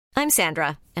I'm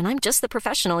Sandra, and I'm just the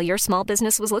professional your small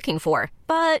business was looking for.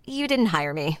 But you didn't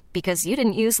hire me because you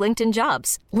didn't use LinkedIn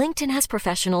Jobs. LinkedIn has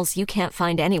professionals you can't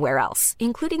find anywhere else,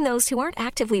 including those who aren't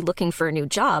actively looking for a new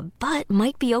job, but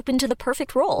might be open to the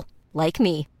perfect role, like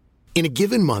me. In a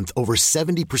given month, over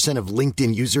 70% of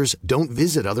LinkedIn users don't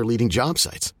visit other leading job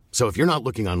sites. So if you're not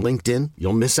looking on LinkedIn,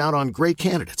 you'll miss out on great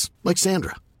candidates like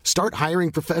Sandra. Start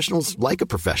hiring professionals like a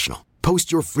professional.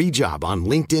 Post your free job on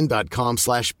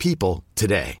linkedin.com/people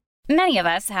today. Many of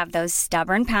us have those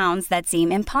stubborn pounds that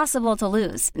seem impossible to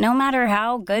lose, no matter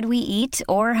how good we eat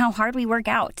or how hard we work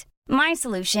out. My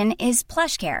solution is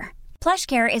PlushCare.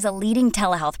 PlushCare is a leading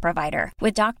telehealth provider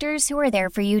with doctors who are there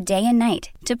for you day and night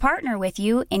to partner with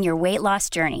you in your weight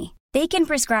loss journey. They can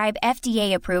prescribe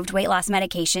FDA-approved weight loss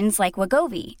medications like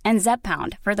Wegovy and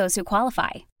Zepbound for those who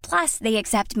qualify. Plus, they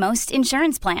accept most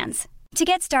insurance plans. To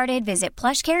get started, visit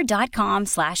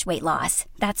plushcare.com/weightloss.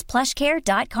 That's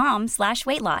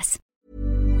plushcare.com/weightloss.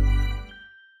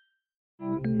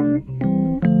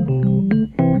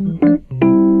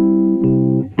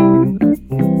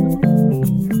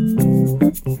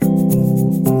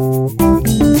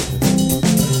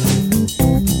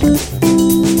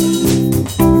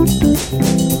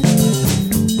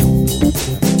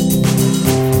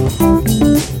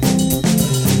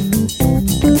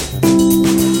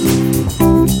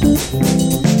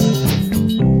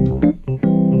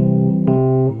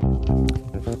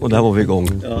 Och där var vi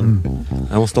igång.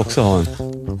 Jag måste också ha en.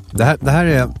 Det här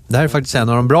är faktiskt en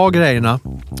av de bra grejerna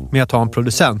med att ha en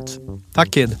producent.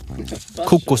 Tack Kid.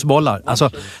 Kokosbollar.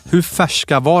 Alltså, hur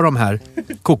färska var de här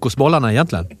kokosbollarna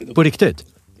egentligen? På riktigt?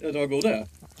 Det var goda.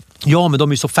 Ja, men de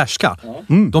är ju så färska.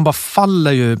 De bara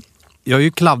faller ju. Jag är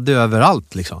ju kladdig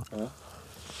överallt liksom.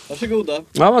 Varsågoda.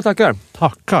 Ja, vad tackar.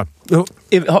 Tackar.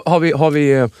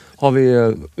 Har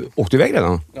vi åkt iväg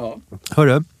redan? Ja.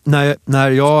 Hörru, när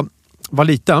jag var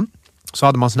liten så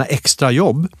hade man såna extra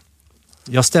jobb.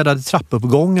 Jag städade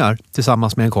trappuppgångar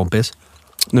tillsammans med en kompis.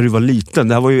 När du var liten,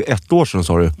 det här var ju 1 år sedan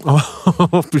sa du. Ja,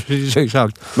 precis,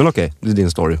 exakt. Men okej, det är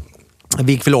din story.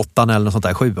 Vi gick väl 8 eller något sånt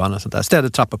där, 7 eller sånt där. Städade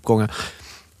trappuppgångar.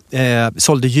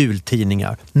 Sålde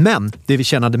jultidningar. Men det vi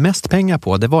tjänade mest pengar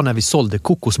på, det var när vi sålde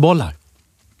kokosbollar.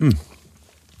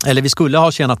 Eller vi skulle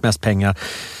ha tjänat mest pengar.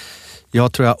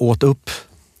 Jag tror jag åt upp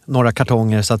några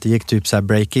kartonger så att det gick typ så här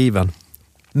break-even.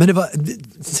 Men det var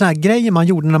såna här grejer man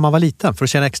gjorde när man var liten för att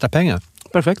tjäna extra pengar.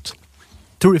 Perfekt.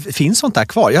 Tror du det finns sånt där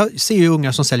kvar? Jag ser ju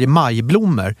ungar som säljer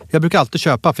majblommor. Jag brukar alltid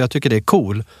köpa för jag tycker det är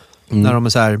cool. När de är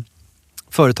så här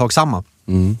företagsamma.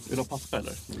 Vill du ha papper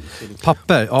eller?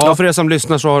 Papper, ja. Ja, för er som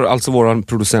lyssnar så har alltså våran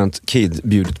producent Kid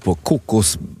bjudit på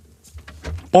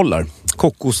kokosbollar.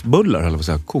 Kokosbullar eller vad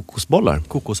säger jag? Kokosbollar.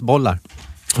 Kokosbollar.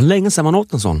 Länge sedan man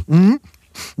åt en sån.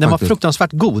 Den var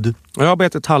fruktansvärt god. Jag har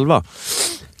betat halva.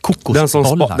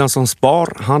 Kokosbollar. Den som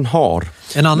spar, han har.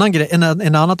 En annan grej,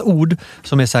 en annat ord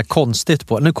som är så här konstigt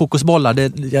på. Nu kokosbollar,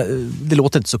 det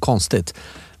låter inte så konstigt.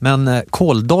 Men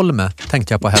kåldolme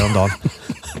tänkte jag på häromdagen.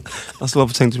 Alltså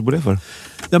varför tänkte du på det för?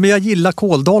 Ja, men jag gillar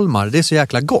kåldolmar. Det är så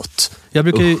jäkla gott. Jag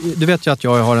brukar du vet ju att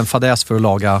jag har en fadäs för att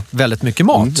laga väldigt mycket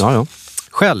mat. Ja.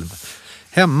 Själv.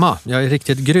 Hemma. Jag är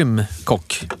riktigt grym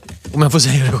kock. Om jag får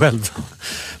säga det själv.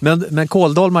 Men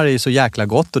kåldolmar är ju så jäkla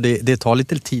gott och det tar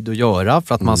lite tid att göra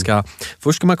för att man ska...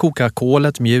 Först ska man koka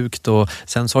kålet mjukt och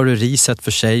sen så har du riset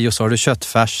för sig och så har du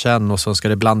köttfärsen och så ska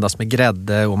det blandas med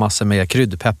grädde och massor med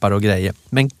kryddpeppar och grejer.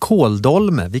 Men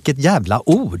kåldolme, vilket jävla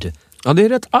ord! Ja, det är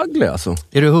rätt ugly alltså.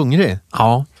 Är du hungrig?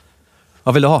 Ja.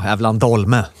 Vad vill du ha? Jävlan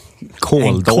dolme.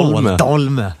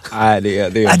 Kåldolme. Nej, det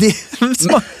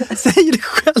är... Säg det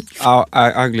själv. Ja,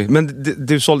 ugly. Men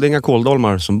du sålde inga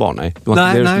kåldolmar som barn, nej? Det var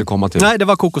inte det du skulle komma till. Nej, det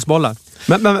var kokosbollar.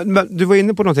 Men du var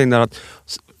inne på någonting där att...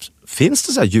 Finns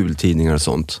det så här jultidningar och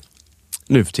sånt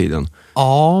nu för tiden?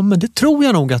 Ja, men det tror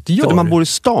jag nog att det gör. För när man bor i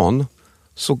stan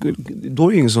så då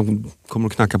är det ingen som kommer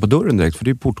att knacka på dörren direkt, för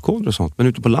det är portkoder och sånt. Men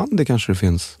ute på landet kanske det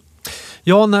finns...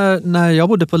 Ja, när jag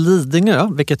bodde på Lidingö,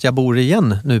 vilket jag bor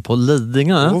igen nu på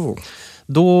Lidingö,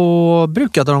 då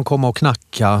brukade de komma och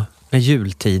knacka med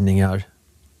jultidningar.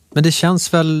 Men det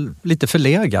känns väl lite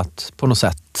förlegat på något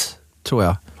sätt, tror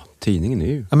jag. Tidningen är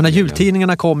ju... Jag menar,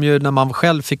 jultidningarna kom ju när man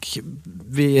själv fick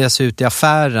ge sig ut i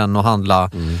affären och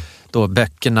handla då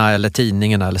böckerna eller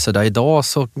tidningarna eller sådär. Idag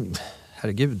så...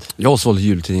 Herregud. Jag sålde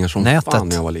jultidningar som nätet. Fan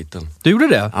när jag var liten. Du gjorde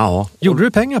det? Ja. Gjorde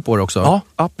du pengar på det också?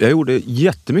 Ja, jag gjorde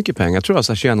jättemycket pengar. Jag tror jag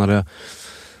så tjänade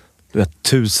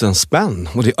 1000 spänn.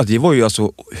 Och det var ju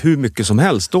alltså hur mycket som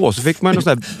helst då. Så fick man någon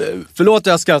sån här... Förlåt,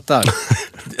 jag skrattar.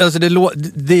 Alltså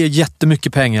det är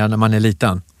jättemycket pengar när man är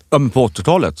liten. Ja, men på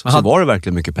 80-talet så var det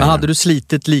verkligen mycket pengar. Men hade du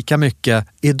slitit lika mycket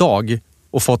idag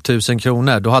och fått 1000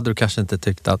 kronor, då hade du kanske inte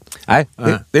tyckt att... Nej,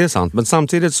 det är sant. Men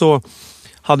samtidigt så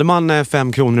hade man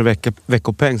 5 kronor i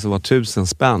veckopeng så var 1000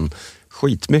 spänn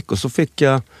skitmycket. Och så fick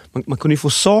jag... Man kunde ju få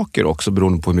saker också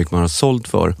beroende på hur mycket man har sålt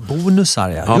för. Bonusar,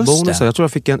 ja. Just bonusar. Det. Jag tror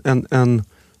jag fick en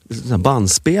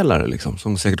bandspelare liksom,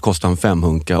 som säkert kostade en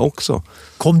 500 också.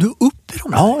 Kom du upp i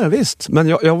de här? Ja, visst. Men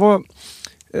jag var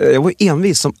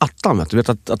envis som attan. Du vet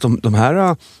att de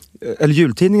här... Eller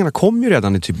jultidningarna kom ju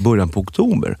redan i typ början på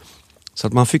oktober. Så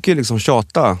att man fick ju liksom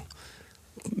tjata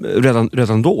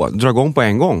redan då. Dra igång på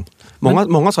en gång.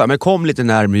 Många sa, men kom lite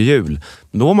närmare jul.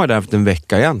 Men då var man där efter en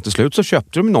vecka igen. Till slut så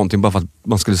köpte de någonting bara för att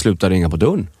man skulle sluta ringa på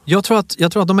dörren. Jag tror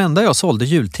att de enda jag sålde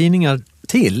jultidningar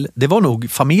till, det var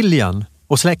nog familjen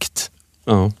och släkt.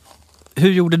 Ja.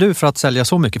 Hur gjorde du för att sälja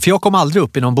så mycket? För jag kom aldrig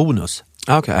upp i någon bonus.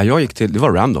 Okej, jag gick till, det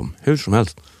var random. Hur som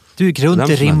helst. Du gick runt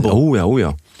i Rimbo. Oh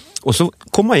ja. Och så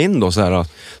kom man in då så här.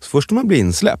 Så först skulle man bli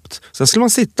insläppt. Sen skulle man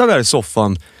sitta där i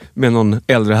soffan med någon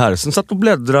äldre herre. Sen satt och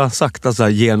bläddra sakta så här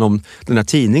genom den här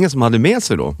tidningen som man hade med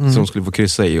sig då. Som de skulle få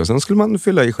kryssa i. Och sen skulle man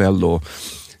fylla i själv då.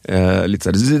 Lite så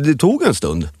här. Det tog en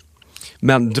stund.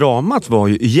 Men dramat var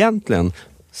ju egentligen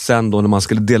sen då när man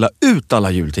skulle dela ut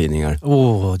alla jultidningar.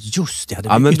 Just det.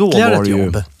 Ja, men då var det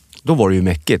jobb. Då var det ju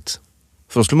mäckigt.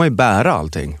 För då skulle man ju bära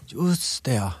allting. Just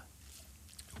det, ja.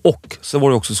 Och så var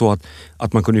det också så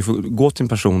att man kunde ju få gå till en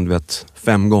person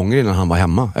 5 gånger innan han var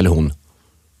hemma, eller hon.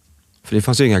 För det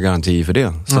fanns ju inga garantier för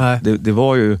det. Så det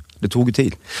var ju, det tog ju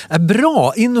tid.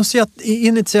 Bra,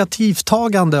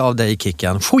 initiativtagande av dig,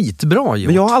 Kicken. Skitbra gjort.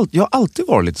 Men jag har alltid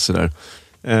varit lite sådär.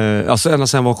 Alltså ända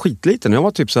sedan jag var skitliten. När jag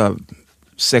var typ såhär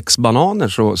 6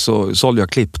 bananer så sålde jag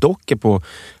klippdockor på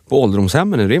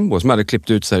ålderdomshemmen i Rimbo. Som hade klippt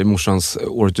ut sig i morsans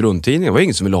året runt-tidning. Det var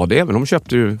ingen som ville ha det, men de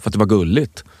köpte ju för att det var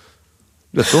gulligt.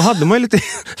 Då hade man ju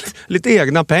lite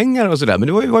egna pengar och sådär. Men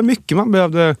det var mycket man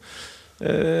behövde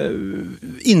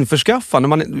införskaffa.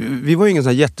 Vi var ju ingen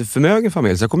sån här jätteförmögen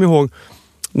familj. Så jag kommer ihåg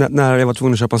när jag var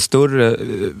tvungen att köpa en större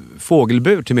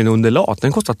fågelbur till min underlat.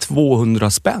 Den kostade 200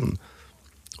 spänn.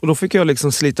 Och då fick jag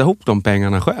liksom slita ihop de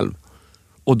pengarna själv.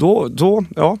 Och då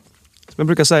som jag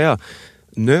brukar säga,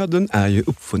 nöden är ju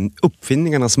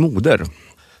uppfinningarnas moder.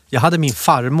 Jag hade min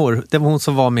farmor, det var hon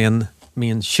som var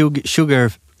min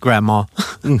sugar grandma.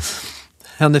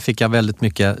 Henne fick jag väldigt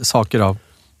mycket saker av.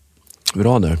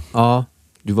 Bra där. Ja.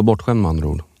 Du var bortskämd med andra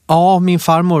ord. Ja, min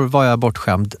farmor var jag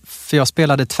bortskämd. För jag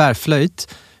spelade tvärflöjt.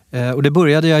 Och det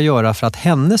började jag göra för att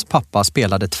hennes pappa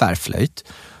spelade tvärflöjt.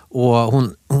 Och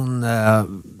hon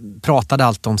pratade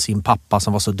alltid om sin pappa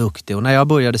som var så duktig. Och när jag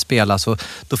började spela så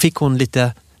då fick hon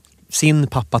lite sin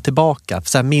pappa tillbaka,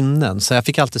 så här minnen. Så jag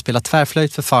fick alltid spela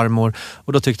tvärflöjt för farmor.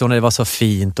 Och då tyckte hon det var så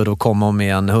fint. Och då kom hon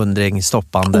med en 100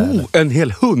 stoppande. En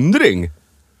hel 100?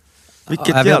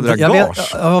 Vilket jädra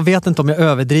gage. Jag vet inte om jag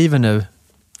överdriver nu.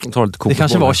 Det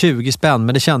kanske var 20 spänn,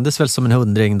 men det kändes väl som en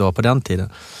 100 då på den tiden.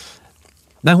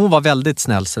 Men hon var väldigt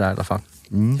snäll sådär i alla fall.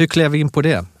 Hur klev vi in på det?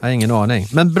 Jag har ingen aning.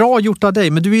 Men bra gjort av dig,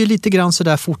 men du är ju lite grann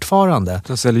sådär fortfarande.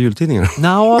 Jag säljer jultidningar.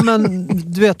 Ja, men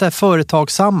du vet det här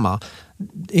företagsamma.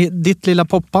 Ditt lilla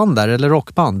popband där, eller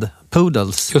rockband,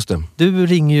 Poodles. Just det. Du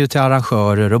ringer ju till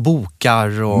arrangörer och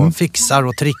bokar och fixar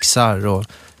och trixar. Och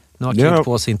nu har Kid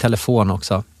på sin telefon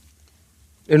också.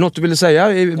 Är det något du ville säga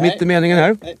mitt i meningen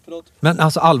här? Nej, förlåt. Men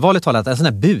alltså allvarligt talat, en sån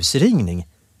här busringning.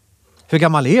 Hur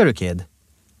gammal är du, Kid?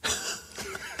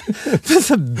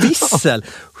 Så vissel.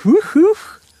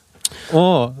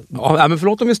 Ja, men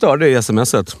förlåt om vi störde i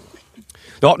smset.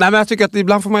 Ja, nej, men jag tycker att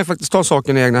ibland får man ju faktiskt ta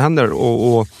saken i egna händer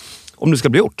och om det ska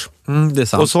bli gjort. Det är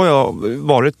sant. Och så har jag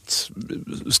varit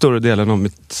större delen av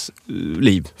mitt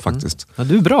liv faktiskt. Ja,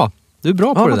 du är bra. Du är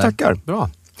bra på det där. Tackar. Bra.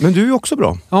 Men du är också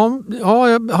bra. Ja,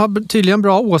 jag har tydligen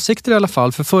bra åsikter i alla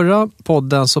fall. För förra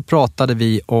podden så pratade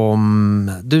vi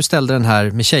om... Du ställde den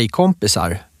här med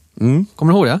tjejkompisar.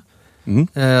 Kommer du ihåg det?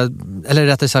 Eller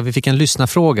rättare sagt, vi fick en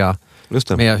lyssnarfråga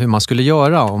med hur man skulle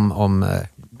göra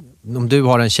om du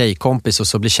har en tjejkompis och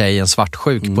så blir tjejen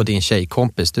svartsjuk på din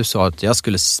tjejkompis. Du sa att jag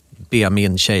skulle be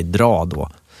min tjej dra då.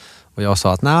 Och jag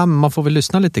sa att nej, man får väl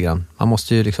lyssna lite grann. Man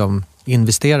måste ju liksom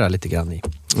investera lite grann i.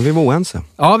 Vi var oense.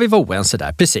 Ja, vi var oense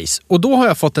där, precis. Och då har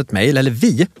jag fått ett mejl, eller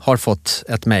vi har fått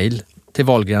ett mejl till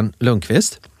Wahlgren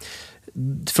Lundqvist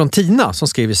från Tina som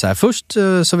skriver så här. Först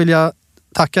så vill jag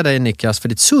tacka dig, Niklas, för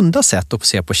ditt sunda sätt att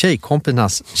se på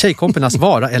tjejkompinas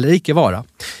vara eller icke vara.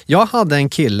 Jag hade en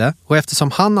kille och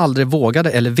eftersom han aldrig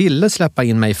vågade eller ville släppa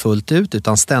in mig fullt ut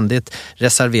utan ständigt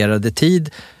reserverade tid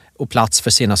och plats för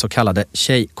sina så kallade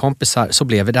tjejkompisar så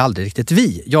blev det aldrig riktigt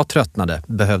vi. Jag tröttnade,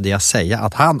 behövde jag säga,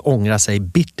 att han ångrar sig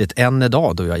bittert än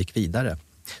idag då jag gick vidare.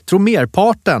 Tror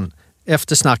merparten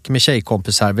efter snack med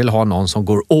tjejkompisar vill ha någon som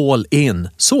går all in.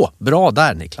 Så, bra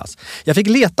där Niklas. Jag fick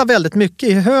leta väldigt mycket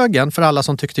i högen för alla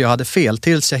som tyckte jag hade fel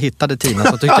tills jag hittade Tina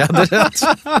som tyckte jag hade rätt.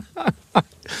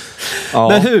 Ja.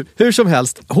 Men hur som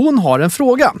helst, hon har en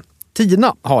fråga.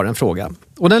 Tina har en fråga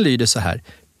och den lyder så här.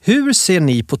 Hur ser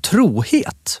ni på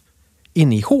trohet? Är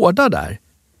ni hårda där?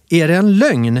 Är det en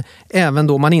lögn även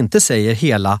då man inte säger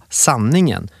hela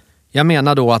sanningen? Jag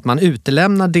menar då att man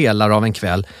utelämnar delar av en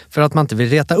kväll för att man inte vill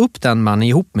reta upp den man är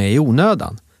ihop med i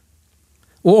onödan.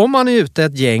 Och om man är ute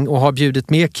ett gäng och har bjudit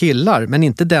med killar men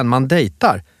inte den man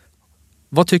dejtar,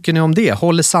 vad tycker ni om det?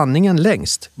 Håller sanningen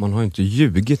längst? Man har inte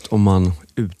ljugit om man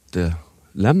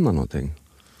utelämnar någonting.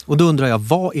 Och då undrar jag,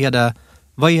 vad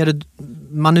är det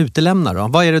man utelämnar då?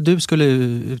 Vad är det du skulle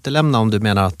utelämna om du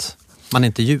menar att man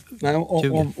inte ljuger?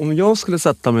 Nej, om jag skulle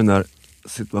sätta mig i den där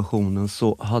situationen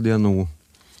så hade jag nog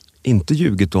inte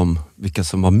ljugit om vilka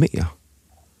som var med.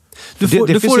 Det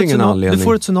finns ingen anledning. Du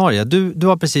får ett scenario. Du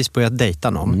har precis börjat dejta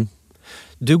någon. Mm.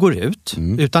 Du går ut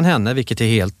utan henne, vilket är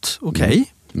helt okej.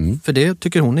 För det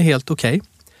tycker hon är helt okej.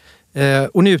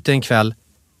 Och ni är ute en kväll.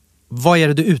 Vad är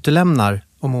det du utelämnar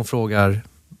om hon frågar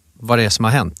vad det är som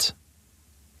har hänt?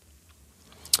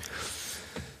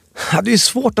 Ja, det är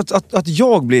svårt att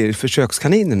jag blir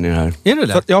försökskaninen i det här. Är det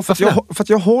det? För att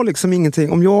jag har liksom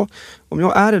ingenting. Om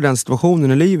jag är i den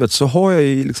situationen i livet så har jag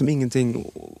ju liksom ingenting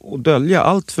att dölja.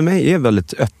 Allt för mig är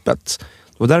väldigt öppet.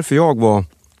 Det var därför jag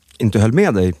inte höll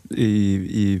med dig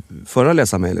i förra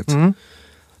läsarmejlet.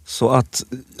 Så att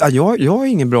jag är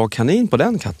ingen bra kanin på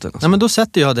den katten. Alltså. Nej, men då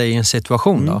sätter jag dig i en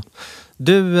situation då.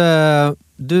 Du är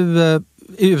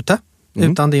ute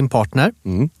utan din partner.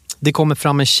 Det kommer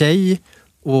fram en tjej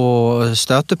och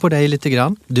stöter på dig lite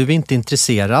grann. Du är inte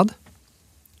intresserad.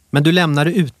 Men du lämnar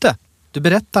det ute. Du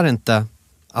berättar inte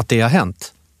att det har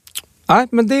hänt. Nej,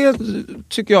 men det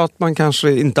tycker jag att man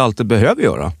kanske inte alltid behöver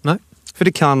göra. Nej. För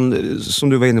det kan, som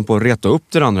du var inne på, reta upp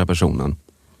den andra personen.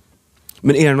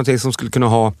 Men är det någonting som skulle kunna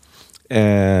vara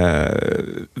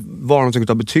någonting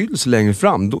av betydelse längre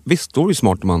fram, då är det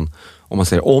smart om man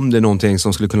säger om det är någonting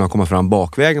som skulle kunna komma fram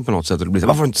bakvägen på något sätt. Och det blir,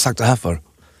 varför har du inte sagt det här för?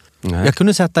 Nej. Jag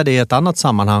kunde sätta det i ett annat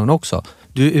sammanhang också.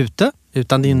 Du är ute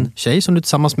utan din tjej som du är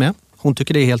tillsammans med. Hon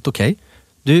tycker det är helt okej.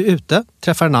 Du är ute,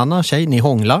 träffar en annan tjej, ni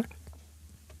hånglar.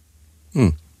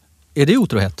 Är det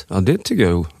otrohet? Ja, det tycker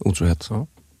jag är otrohet. Ja.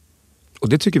 Och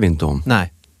det tycker vi inte om.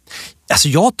 Nej. Alltså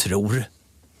jag tror...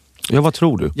 Ja, vad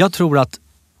tror du? Jag tror att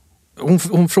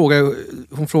hon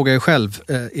frågar ju själv,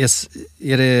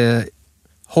 är det...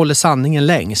 Håller sanningen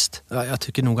längst? Ja, jag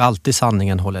tycker nog alltid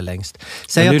sanningen håller längst.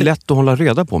 Men det är ju lätt att hålla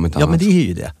reda på mitt annat. Ja, men det är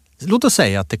ju det. Låt oss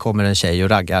säga att det kommer en tjej och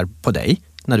raggar på dig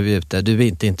när du är ute. Du är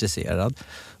inte intresserad.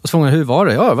 Och så frågar hon, hur var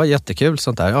det? Ja, det var jättekul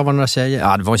sånt där. Ja, var det några tjejer?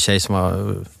 Ja, det var en tjej som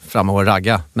var framme och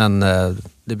ragga. Men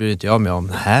det bryr inte jag med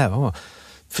om. Nej,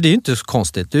 för det är ju inte så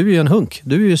konstigt. Du är ju en hunk.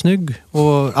 Du är ju snygg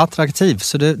och attraktiv.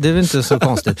 Så det är väl inte så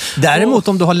konstigt. Däremot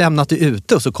om du har lämnat det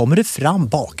ute och så kommer det fram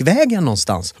bakvägen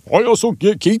någonstans. Ja, jag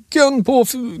såg Kicken på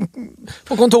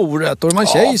kontoret och det var en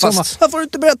tjej som var... Varför har du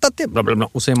inte berättat det? Blablabla.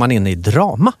 Och så är man inne i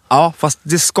drama. Ja, fast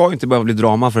det ska ju inte behöva bli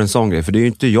drama för en sån grej. För det är ju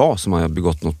inte jag som har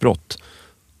begått något brott.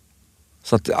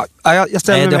 Så att, jag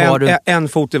ställer mig en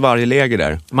fot i varje läger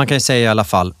där. Man kan ju säga i alla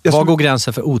fall, var går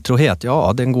gränsen för otrohet?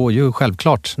 Ja, den går ju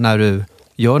självklart när du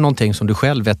gör någonting som du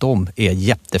själv vet om är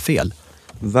jättefel.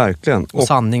 Verkligen. Och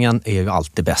sanningen är ju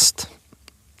alltid bäst.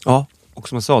 Ja, och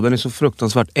som jag sa, den är så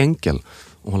fruktansvärt enkel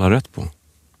att hålla rätt på.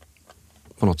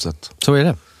 På något sätt. Så är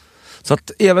det. Så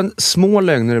att även små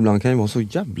lögner ibland kan ju vara så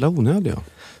jävla onödiga.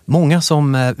 Många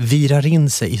som virar in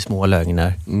sig i små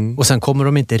lögner. Och sen kommer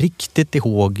de inte riktigt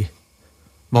ihåg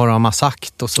vad de har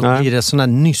sagt. Och så blir det sån här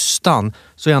nystan.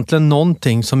 Så egentligen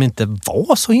någonting som inte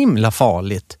var så himla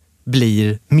farligt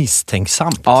bli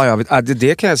misstänksamt. Ja, jag vet.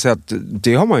 Det kan jag säga att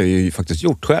det har man ju faktiskt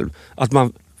gjort själv. Att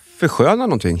man förskönar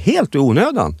någonting helt i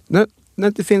onödan. När det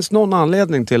inte finns någon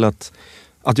anledning till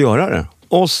att göra det.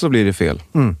 Och så blir det fel.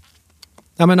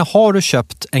 Jag menar, har du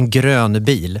köpt en grön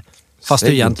bil fast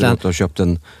du egentligen... Inte att du har köpt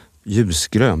en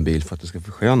ljusgrön bil för att du ska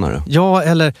försköna det. Ja,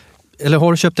 eller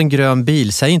har du köpt en grön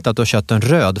bil, säg inte att du har köpt en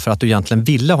röd för att du egentligen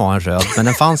ville ha en röd, men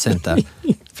den fanns inte.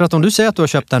 För att om du säger att du har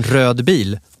köpt en röd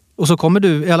bil och så kommer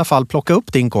du i alla fall plocka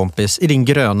upp din kompis i din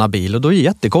gröna bil och då är det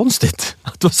jättekonstigt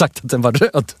att du har sagt att den var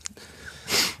röd.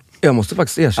 Jag måste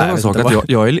faktiskt erkänna en sak, att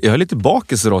jag är lite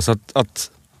bakis idag, så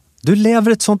att... Du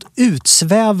lever ett sånt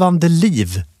utsvävande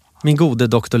liv, min gode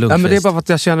Dr. Lundqvist. Ja, men det är bara för att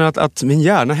jag känner att min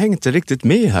hjärna hänger inte riktigt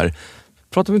med här.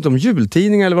 Pratar vi inte om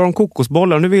jultidningar eller var om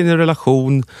kokosbollar? Nu är vi inne i en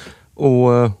relation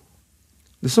och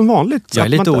det är som vanligt. Jag är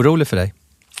lite orolig för dig.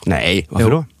 Nej,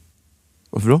 varför då?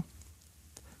 Varför då?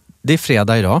 Det är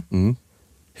fredag idag.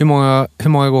 Hur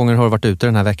många gånger har du varit ute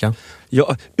den här veckan?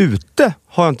 Ja, ute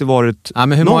har jag inte varit. Ja,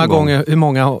 men hur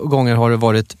många gånger har du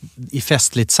varit i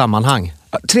festligt sammanhang?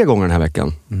 3 gånger den här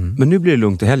veckan. Men nu blir det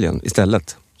lugnt i helgen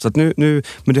istället. Så att nu,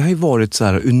 men det har ju varit så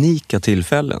här unika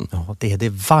tillfällen. Ja, det är det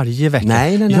varje vecka.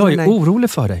 Nej. Jag är orolig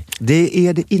för dig. Det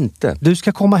är det inte. Du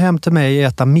ska komma hem till mig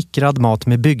och äta mikrad mat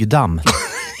med byggdamm.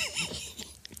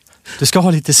 Du ska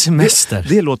ha lite semester.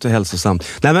 Det låter hälsosamt.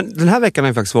 Nej, men den här veckan har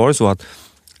det faktiskt varit så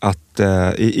att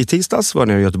i tisdags var jag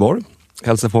nere i Göteborg.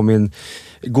 Hälsade på min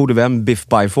gode vän Biff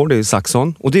Byford i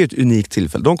Saxon. Och det är ett unikt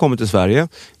tillfälle. De kommer till Sverige.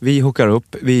 Vi hookar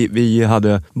upp. Vi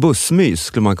hade bussmys,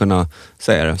 skulle man kunna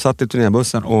säga det. Satt i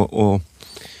turnébussen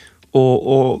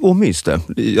och myste.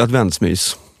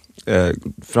 Adventsmys.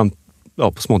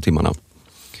 På småtimmarna.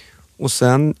 Och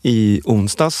sen i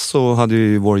onsdags så hade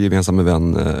ju vår gemensamma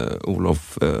vän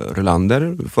Olof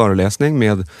Relander föreläsning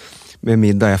med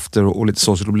middag efter och lite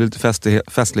så det blev lite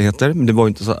festligheter. Men det var ju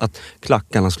inte så att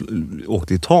klackarna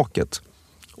åkte i taket.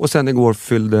 Och sen igår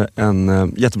fyllde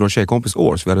en jättebra tjejkompis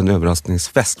år, så vi hade en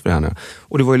överraskningsfest för henne.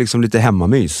 Och det var ju liksom lite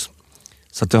hemmamys.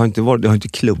 Så att det har inte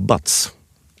klubbats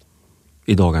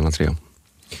i dagarna 3.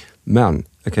 Men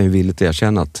jag kan ju villigt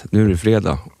erkänna att nu är det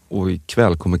fredag och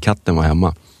ikväll kommer katten vara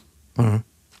hemma.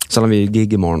 Sen har vi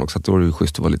gig imorgon också, så då är det ju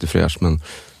schysst att vara lite fräsch.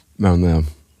 Men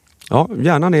ja,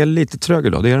 hjärnan är lite trög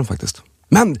idag, det är den faktiskt.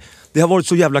 Men det har varit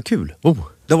så jävla kul.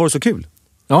 Det har varit så kul.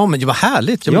 Ja, men det var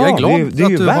härligt. Jag är glad det är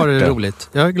att du har det roligt.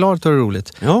 Jag är glad att du har det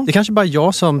roligt. Ja. Det är kanske bara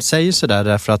jag som säger sådär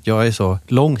därför att jag är så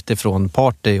långt ifrån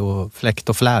party och fläkt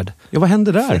och flärd. Ja, vad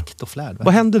hände där? Fläkt och flärd.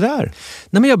 Vad hände där?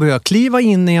 Nej, men jag börjar kliva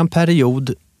in i en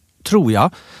period, tror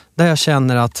jag, där jag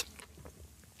känner att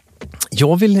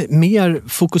jag vill mer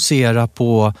fokusera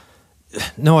på...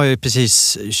 Nu har jag ju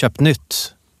precis köpt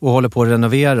nytt och håller på att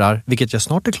renovera, vilket jag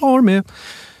snart är klar med.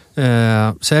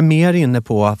 Så jag är mer inne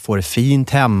på att få det fint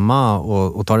hemma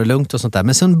och ta det lugnt och sånt där.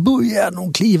 Men sen börjar jag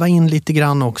nog kliva in lite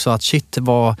grann också att shit, det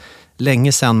var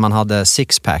länge sedan man hade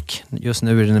 6-pack. Just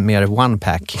nu är det mer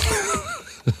 1-pack.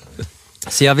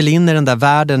 Så jag vill in i den där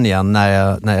världen igen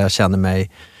när jag känner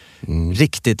mig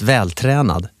riktigt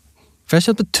vältränad. För jag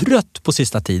känner mig trött på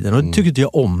sista tiden och det tycker inte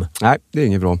jag om. Nej, det är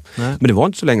inget bra. Nej. Men det var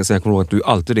inte så länge sedan jag kommer ihåg att du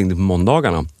alltid ringde på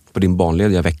måndagarna på din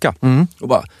barnlediga vecka. Och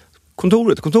bara,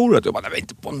 kontoret. Jag bara, det var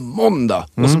inte på en måndag.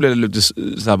 Och så blev det lite så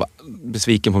här,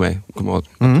 besviken på mig.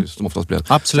 Som oftast blev.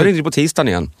 Absolut. Så jag ringde på tisdagen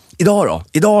igen. Idag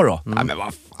då? Nej, men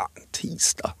vad fan,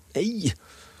 tisdag? Nej.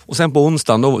 Och sen på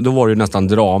onsdagen, då var det ju nästan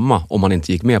drama om man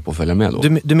inte gick med på att följa med då.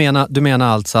 Du menar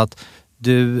alltså att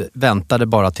du väntade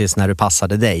bara tills när du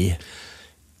passade dig?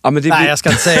 Ja, men Nej, jag ska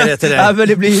inte säga det till dig. Ja, men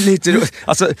det blir lite...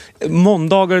 Alltså,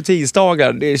 måndagar och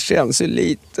tisdagar, det känns ju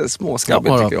lite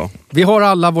småskabbigt tycker jag. Vi har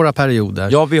alla våra perioder.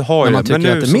 Ja, vi har ju. Man tycker men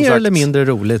nu, att det är mer eller mindre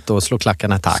roligt att slå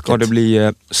klackarna i taket.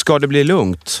 Ska det bli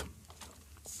lugnt?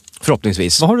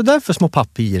 Förhoppningsvis. Vad har du där för små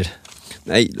papper?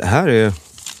 Nej, det här är...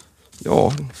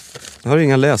 Ja, jag har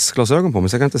inga läsglasögon på mig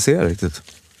så jag kan inte se riktigt.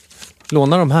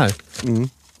 Låna de här.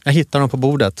 Jag hittar dem på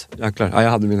bordet. Jäklar, ja,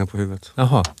 jag hade mina på huvudet.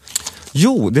 Jaha.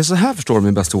 Jo, det är så här förstår du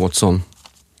min bästa Watson.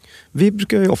 Vi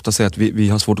brukar ju ofta säga att vi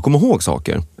har svårt att komma ihåg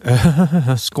saker.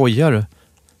 Skojar du?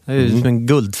 Det är ju som en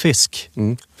guldfisk.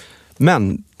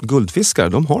 Men guldfiskar,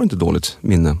 de har inte dåligt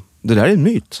minne. Det där är en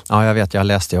myt. Ja, jag vet. Jag har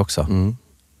läst det också.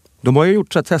 De har ju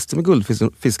gjort så här tester med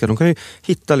guldfiskar. De kan ju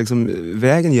hitta liksom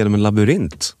vägen genom en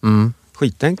labyrint.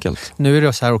 Skitenkelt. Nu är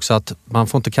det så här också att man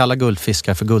får inte kalla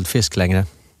guldfiskar för guldfisk längre.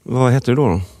 Vad heter det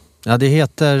då? Ja, det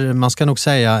heter, man ska nog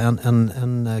säga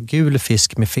en gul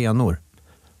fisk med fenor.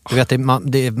 Du vet,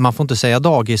 man får inte säga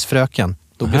dagisfröken.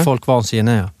 Då blir folk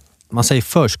vansinniga. Man säger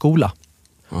förskola.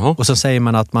 Och så säger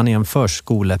man att man är en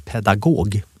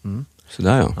förskolepedagog.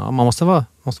 Sådär ja. Ja, man måste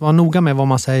vara noga med vad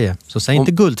man säger. Så säg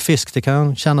inte guldfisk, det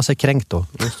kan känna sig kränkt då.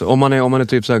 Just det. Om man är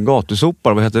typ så här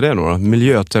gatusopar, vad heter det då?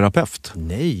 Miljöterapeut?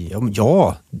 Nej,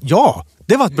 ja,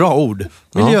 det var ett bra ord.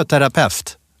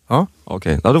 Miljöterapeut. Ja.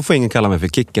 Okej, ja, då får ingen kalla mig för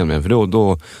Kicken med, för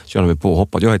då kör vi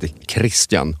påhoppat. Jag heter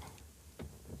Christian.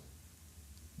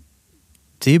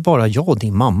 Det är ju bara jag och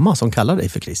din mamma som kallar dig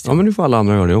för Christian. Ja, men nu får alla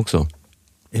andra göra det också.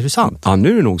 Är det sant? Ja,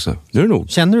 nu är det nog så.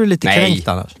 Känner du lite kränkt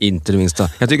annars? Nej, inte det minsta.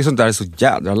 Jag tycker sånt där är så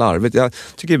jädra larvigt. Jag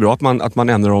tycker det är bra att man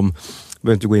ändrar om. Jag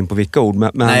behöver inte gå in på vilka ord,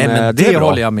 men nej, men det är bra.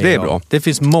 Håller jag med. Det är bra. Det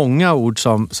finns många ord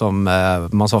som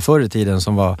man sa förr i tiden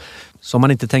som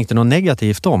man inte tänkte något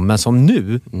negativt om, men som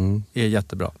nu är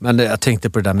jättebra. Men jag tänkte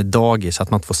på det där med dagis,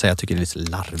 att man inte får säga, jag tycker det är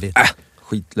lite larvigt.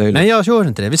 Skitlöjligt. Nej, jag kör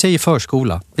inte det. Vi säger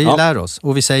förskola. Vi lär oss.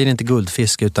 Och vi säger inte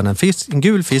guldfisk, utan en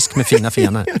gul fisk med fina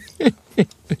fenor.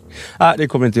 Nej, det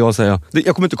kommer inte jag säga.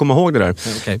 Jag kommer inte komma ihåg det där.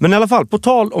 Okay. Men i alla fall, på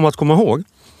tal om att komma ihåg.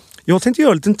 Jag tänkte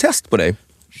göra en liten test på dig.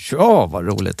 Ja, vad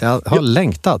roligt. Jag har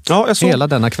längtat hela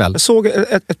denna kväll. Jag såg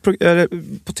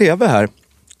på tv här.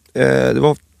 Det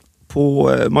var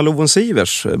på Malou von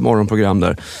Sivers morgonprogram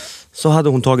där. Så hade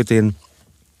hon tagit in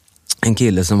en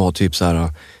kille som var typ så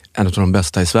här en av de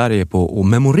bästa i Sverige på att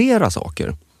memorera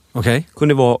saker. Okej.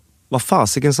 Kunde vara vad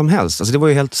fasiken som helst. Alltså det var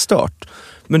ju helt stört.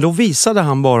 Men då visade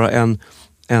han bara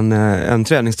en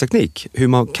träningsteknik. Hur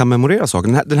man kan memorera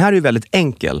saker. Den här är ju väldigt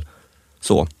enkel.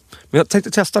 Så. Men jag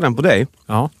tänkte testa den på dig.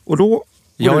 Ja. Och då...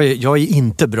 Jag är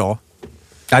inte bra.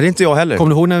 Nej, det är inte jag heller.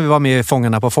 Kommer du ihåg när vi var med i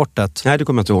Fångarna på fortet? Nej, det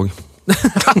kommer jag inte ihåg.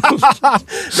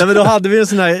 Nej, men då hade vi en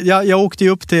sån här... Jag åkte ju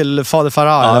upp till Fader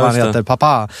Farah, eller vad han heter,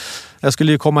 pappa. Jag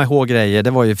skulle ju komma ihåg grejer.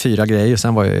 Det var ju 4 grejer,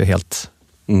 sen var jag ju helt...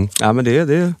 Ja, men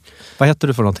det... Vad heter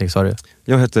du för någonting, sa du?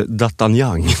 Jag heter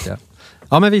D'Artagnan.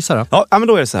 Ja, men visa då. Ja, men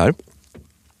då är det så här.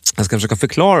 Jag ska försöka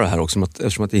förklara det här också,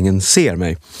 eftersom att ingen ser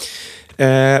mig.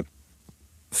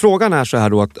 Frågan är så här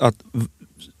då att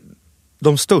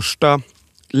de största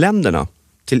länderna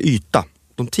till yta,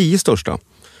 de 10 största.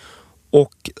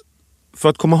 Och för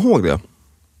att komma ihåg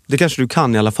det kanske du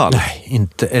kan i alla fall. Nej,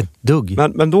 inte ett dugg.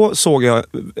 Men då såg jag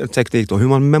en teknik då, hur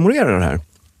man memorerar det här.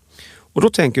 Och då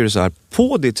tänker du så här,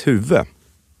 på ditt huvud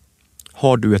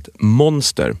har du ett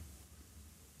monster.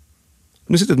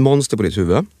 Nu sitter ett monster på ditt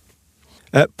huvud.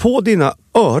 På dina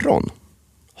öron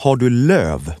har du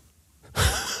löv.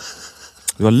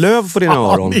 Du har löv på dina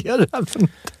öron.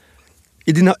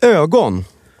 I dina ögon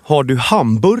har du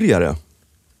hamburgare.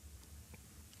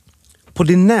 På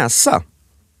din näsa,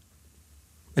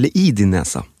 eller i din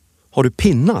näsa, har du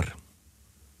pinnar.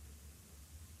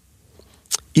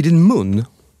 I din mun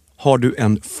har du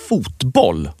en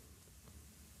fotboll.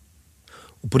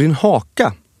 Och på din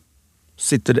haka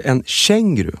sitter det en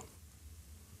känguru.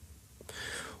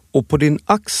 Och på din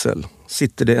axel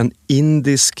sitter det en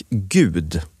indisk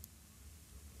gud.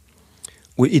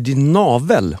 Och i din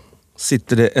navel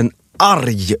sitter det en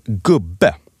arg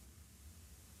gubbe.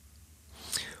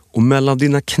 Och mellan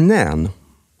dina knän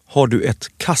har du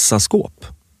ett kassaskåp.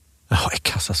 Ja, ett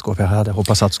kassaskåp. Jag hade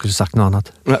hoppats att du skulle sagt något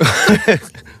annat.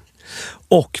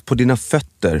 Och på dina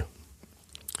fötter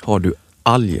har du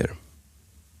alger.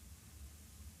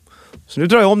 Så nu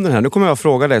drar jag om den här. Nu kommer jag att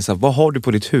fråga dig så här, vad har du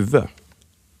på ditt huvud?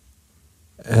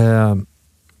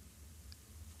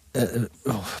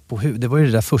 Det var ju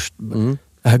det där först.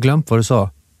 Jag har glömt vad du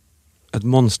sa. Ett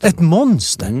monster. Ett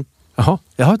monster? Jaha,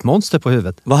 jag har ett monster på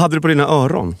huvudet. Vad hade du på dina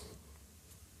öron?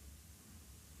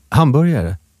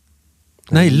 Hamburgare?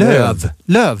 Nej, löv.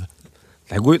 Löv.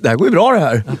 Det här går ju bra det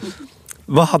här.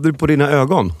 Vad hade du på dina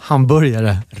ögon?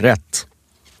 Hamburgare. Rätt.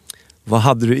 Vad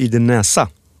hade du i din näsa?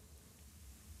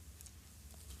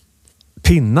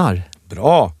 Pinnar.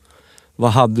 Bra.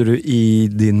 Vad hade du i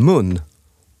din mun?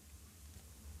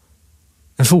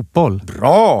 En fotboll.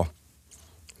 Bra.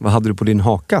 Vad hade du på din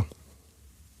haka?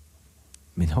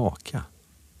 Min haka?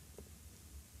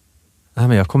 Nej,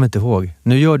 men jag kommer inte ihåg.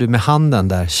 Nu gör du med handen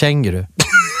där, känguru.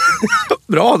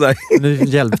 Bra där. Nu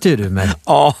hjälpte ju du mig.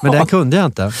 Ja. Men den kunde jag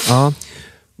inte. Ja.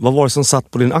 Vad var det som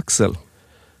satt på din axel?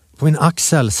 På min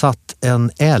axel satt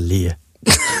en älg.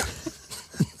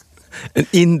 En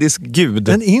indisk gud.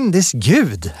 En indisk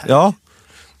gud? Ja.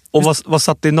 Och vad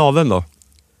satt i naveln då?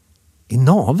 I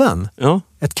naveln? Ja.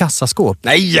 Ett kassaskåp?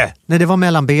 Nej! Nej, det var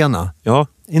mellan benen. Ja.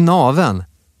 I naveln?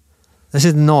 Där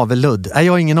sitter navelludd. Nej,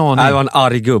 jag har ingen aning. Nej, det var en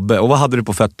arg gubbe. Och vad hade du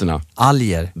på fötterna?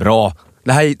 Alger. Bra.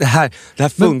 Det här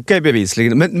funkar ju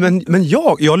bevisligen. Men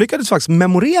jag lyckades faktiskt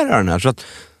memorera den här. Så att...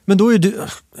 Men då är du...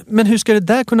 Men hur ska det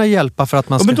där kunna hjälpa för att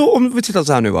man ska... Ja, men då, om vi tittar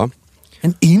så här nu va.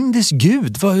 En indisk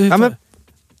gud? Ja, men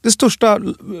det största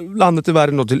landet i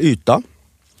världen då till yta.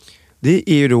 Det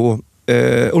är ju då...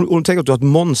 Om du tänker att du har ett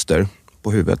monster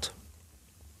på huvudet.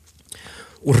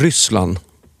 Och Ryssland.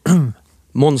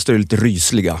 Monster är lite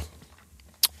rysliga.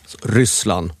 Så,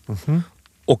 Ryssland.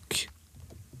 Och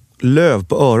löv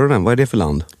på öronen, vad är det för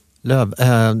land? Löv?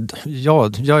 Ja,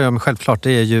 men självklart.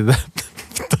 Det är ju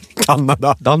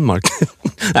Kanada. Danmark?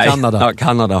 Nej, Kanada. Ja,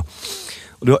 Kanada.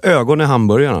 Och du har ögon i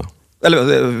hamburgarna. Eller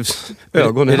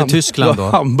ögon är det Tyskland då?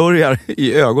 Hamburgare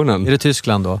i ögonen. Är det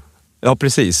Tyskland då? Ja,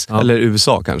 precis. Ja. Eller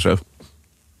USA kanske.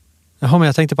 Jaha, men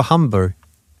jag tänkte på Hamburg.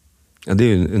 Ja, det är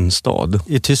ju en stad.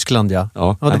 I Tyskland, ja.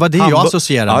 Ja, det var det jag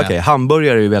associerade med. Okej.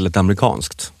 Hamburgare är ju väldigt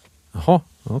amerikanskt. Jaha,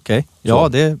 okej. Ja,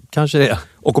 det kanske det är.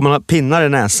 Och om man har pinnar i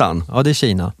näsan. Ja, det är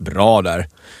Kina. Bra där.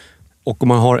 Och om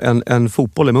man har en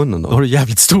fotboll i munnen då? Då har du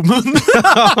jävligt stor mun.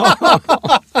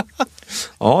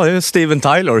 Ja, det är Steven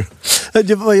Tyler.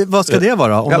 Vad ska det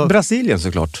vara? Ja, Brasilien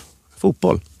såklart.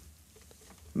 Fotboll.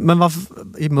 Men varför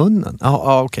i munnen?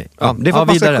 Ja, okej. Ja, det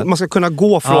är för att man ska kunna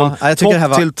gå från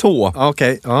topp till tå.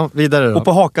 Okej, vidare då. Och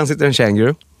på hakan sitter en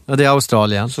känguru. Ja, det är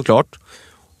Australien. Såklart.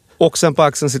 Och sen på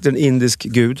axeln sitter en indisk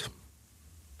gud.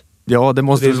 Ja, det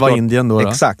måste väl vara Indien då.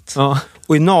 Exakt. Ja.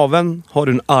 Och i naveln har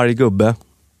du en arg gubbe.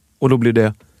 Och då blir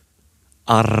det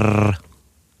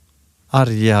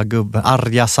Arga gubbe.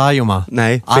 Arja Sayoma.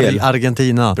 Nej, fel.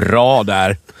 Argentina. Bra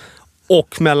där.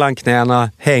 Och mellan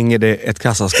knäna hänger det ett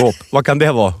kassaskåp. Vad kan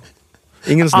det vara?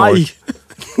 Ingen snork. Aj!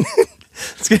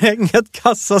 Ska det hänga ett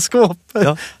kassaskåp?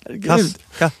 Ja.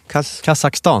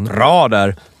 Kazakstan. Bra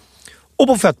där. Och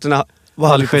på fötterna...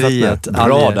 Algeriet.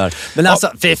 Bra där. Men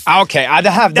alltså... Okej, det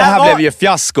här blev ju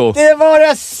fiasko. Det var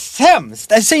det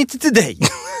sämsta. Jag säger inte till dig.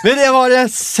 Men det var det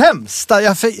sämsta.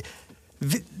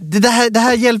 Det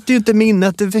här hjälpte ju inte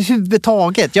minnet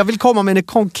överhuvudtaget. Jag vill komma med det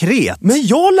konkret. Men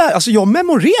jag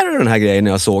memorerade den här grejen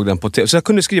när jag såg den på TV. Så jag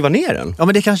kunde skriva ner den. Ja,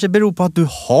 men det kanske beror på att du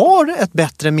har ett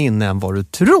bättre minne än vad du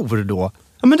tror då.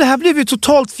 Ja, men det här blev ju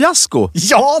totalt fiasko.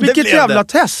 Ja, det Vilket blev jävla det.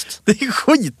 test. Det är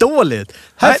skitdåligt.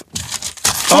 Nej.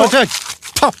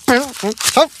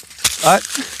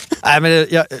 Nej, men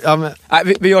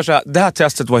Nej, vi gör så här. Det här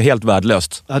testet var helt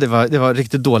värdelöst. ja, det var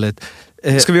riktigt dåligt.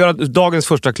 Ska vi göra dagens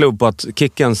första klubb på att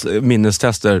Kickens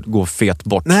minnestester går fet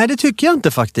bort? Nej, det tycker jag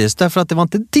inte faktiskt. Därför att det var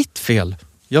inte ditt fel.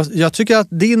 Jag tycker att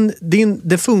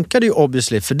det funkade ju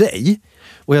obviously för dig.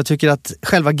 Och jag tycker att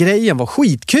själva grejen var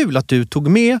skitkul att du tog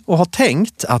med och har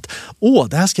tänkt att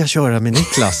det här ska jag köra med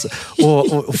Niklas.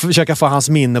 och försöka få hans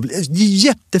minne. Det är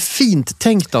jättefint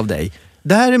tänkt av dig.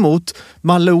 Däremot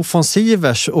Malou von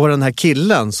Sivers och den här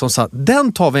killen som sa,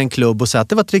 den tar vi en klubb och säger att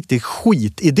det var ett riktigt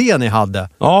skitidé ni hade.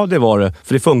 Ja, det var det.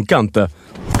 För det funkar inte.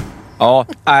 Ja,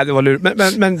 det var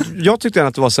lurigt. Men jag tyckte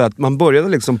att det var så att man började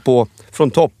liksom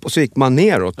från topp och så gick man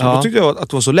neråt. Ja. Då tyckte jag att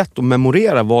det var så lätt att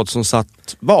memorera vad som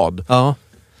satt vad. Ja.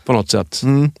 På något sätt.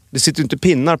 Mm. Det sitter ju inte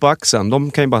pinnar på axeln.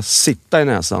 De kan ju bara sitta i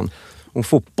näsan. Och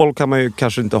fotboll kan man ju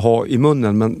kanske inte ha i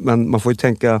munnen. Men man får ju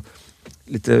tänka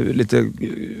lite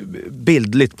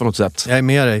bildligt på något sätt. Jag är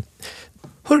med dig.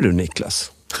 Hör du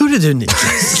Niklas?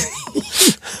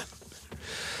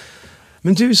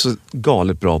 Men du är så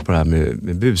galet bra på det här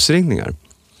med busringningar.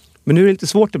 Men nu är det lite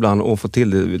svårt ibland att få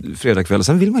till det fredagkväll.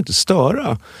 Sen vill man inte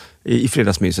störa i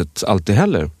fredagsmyset alltid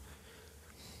heller.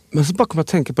 Men så bara kommer jag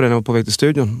att tänka på det när jag var på väg till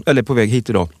studion. Eller på väg hit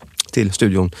idag till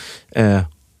studion.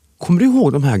 Kommer du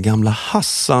ihåg de här gamla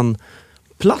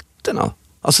Hassan-plattorna?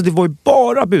 Alltså det var ju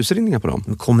bara busringningar på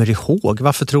dem. Kommer ihåg?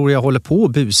 Varför tror du jag håller på och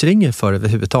busringer för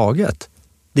överhuvudtaget?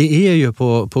 Det är ju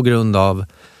på grund av...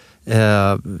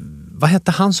 vad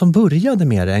hette han som började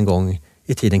med det en gång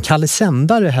i tiden? Kalle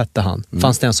Sändare hette han.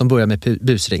 Fanns det en som började med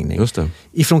busringning. Just det.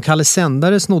 Ifrån Kalle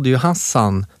Sändare snodde ju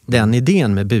Hassan den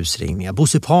idén med busringningar.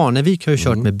 Bosse Parnevik har ju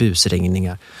kört med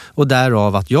busringningar. Och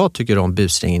därav att jag tycker om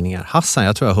busringningar. Hassan,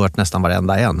 jag tror jag har hört nästan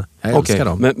varenda en. Jag älskar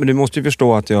dem. Men du måste ju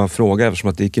förstå att jag frågar eftersom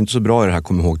att det gick inte så bra i det här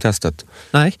kom ihåg-testet.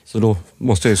 Nej. Så då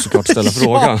måste jag ju såklart ställa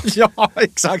frågan. Ja,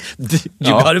 exakt.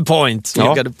 You got a point.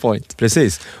 You got a point.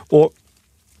 Precis. Och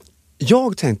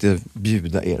jag tänkte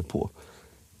bjuda er på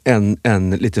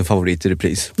en liten favorit i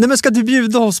repris. Nej, men ska du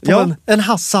bjuda oss på en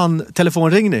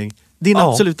Hassan-telefonringning? Din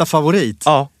absoluta favorit.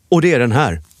 Ja, och det är den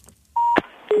här.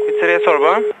 Pizzeria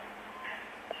Zorba.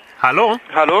 Hallå?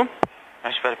 Hallå?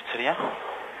 Örnsberg pizzeria.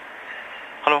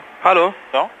 Hallå? Hallå?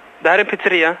 Ja? Det här är en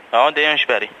pizzeria. Ja, det är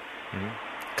Örnsberg.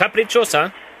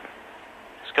 Capricciosa?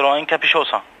 Ska du ha en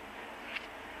capricciosa?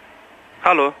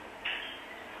 Hallå?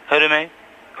 Hör du mig?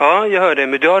 Ja, jag hör dig.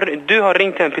 Men du har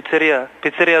ringt till en pizzeria.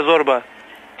 Pizzeria Zorba.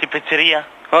 Till pizzeria?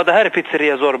 Ja, det här är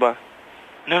pizzeria Zorba.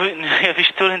 Nu, jag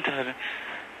förstår inte.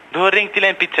 Du har ringt till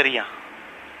en pizzeria.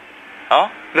 Ja?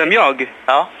 Vem, jag?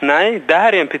 Ja. Nej, det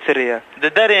här är en pizzeria.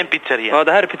 Det där är en pizzeria. Ja,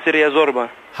 det här är pizzeria Zorba.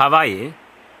 Hawaii?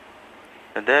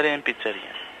 Det där är en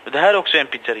pizzeria. Och det här är också en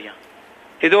pizzeria.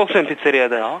 Är det också en pizzeria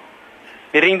där? Ja.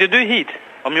 Ringde du hit?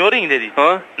 Om jag ringde dit?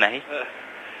 Ja. Nej.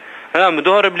 Ja, men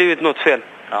då har det blivit något fel.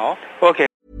 Ja. Okej.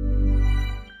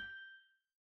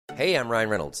 Hey, I'm Ryan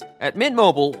Reynolds. At Mint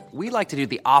Mobile, we like to do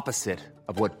the opposite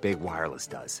of what Big Wireless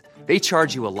does. They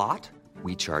charge you a lot,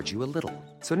 we charge you a little.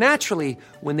 So naturally,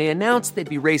 when they announced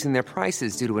they'd be raising their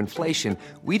prices due to inflation,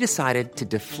 we decided to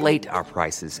deflate our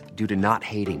prices due to not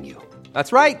hating you.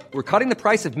 That's right. We're cutting the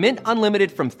price of Mint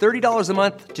Unlimited from $30 a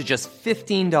month to just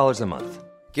 $15 a month.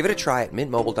 Give it a try at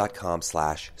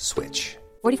mintmobile.com/switch.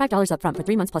 $45 up front for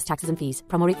 3 months plus taxes and fees.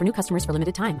 Promo rate for new customers for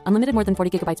limited time. Unlimited more than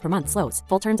 40 gigabytes per month. Slows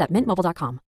full terms at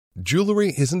mintmobile.com.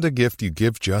 Jewelry isn't a gift you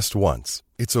give just once.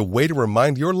 It's a way to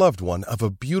remind your loved one of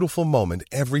a beautiful moment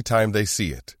every time they see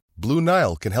it. Blue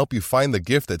Nile can help you find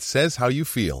the gift that says how you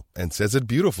feel and says it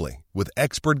beautifully, with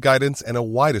expert guidance and a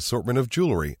wide assortment of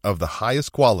jewelry of the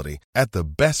highest quality at the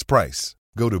best price.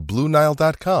 Go to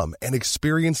BlueNile.com and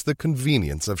experience the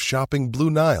convenience of shopping Blue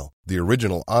Nile, the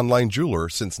original online jeweler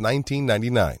since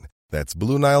 1999. That's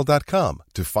BlueNile.com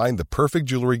to find the perfect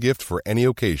jewelry gift for any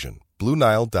occasion.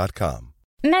 BlueNile.com.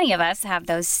 Many of us have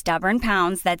those stubborn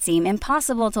pounds that seem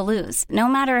impossible to lose, no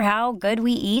matter how good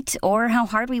we eat or how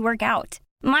hard we work out.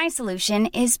 My solution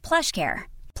is PlushCare.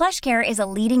 PlushCare is a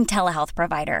leading telehealth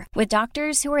provider with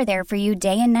doctors who are there for you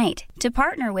day and night to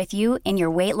partner with you in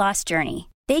your weight loss journey.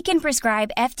 They can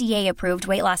prescribe FDA-approved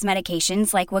weight loss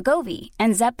medications like Wegovy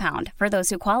and Zepbound for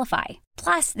those who qualify.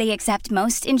 Plus, they accept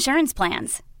most insurance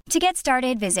plans. To get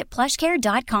started, visit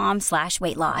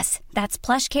plushcare.com/weightloss. That's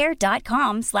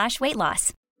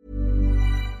plushcare.com/weightloss.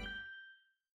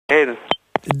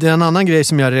 Det är en annan grej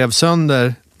som jag rev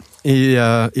sönder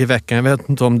i veckan. Jag vet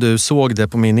inte om du såg det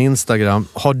på min Instagram.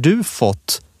 Har du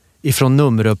fått ifrån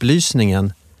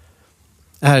nummerupplysningen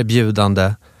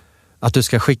erbjudande att du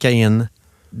ska skicka in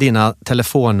dina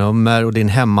telefonnummer och din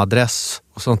hemadress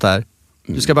och sånt där?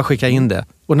 Du ska bara skicka in det.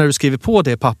 Och när du skriver på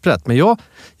det pappret. Men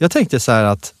jag tänkte så här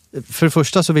att för det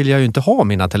första så vill jag ju inte ha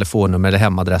mina telefonnummer eller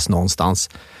hemadress någonstans.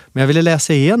 Men jag ville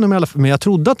läsa igenom i alla fall. Men jag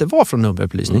trodde att det var från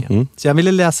nummerupplysningen. Så jag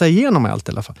ville läsa igenom allt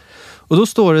i alla fall. Och då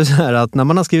står det så här att när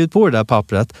man har skrivit på det där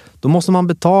pappret, då måste man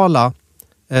betala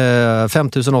 5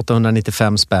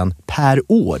 895 spänn per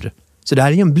år. Så det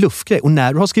här är en bluffgrej. Och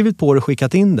när du har skrivit på det och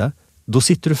skickat in det, då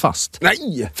sitter du fast.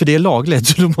 Nej! För det är lagligt.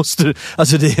 Så då måste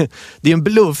alltså det är en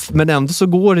bluff, men ändå så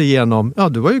går det igenom. Ja,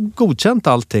 du har ju godkänt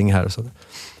allting här. Så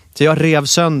jag rev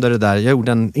sönder det där. Jag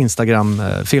gjorde en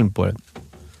Instagram-film på det.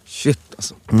 Shit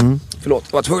alltså. Förlåt,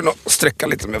 jag var tvungen att sträcka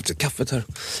lite med efter kaffet här.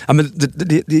 Ja, men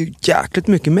det är jäkligt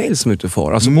mycket mail som är ute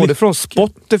för. Alltså både från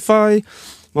Spotify,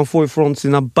 man får ju från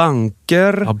sina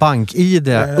banker. Ja, BankID.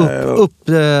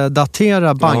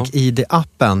 Uppdatera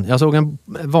BankID-appen. Jag såg en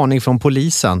varning från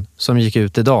polisen som gick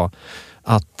ut idag.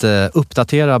 Att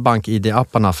uppdatera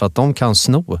BankID-apparna för att de kan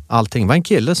sno allting. Det var en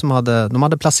kille som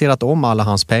hade placerat om alla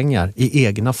hans pengar i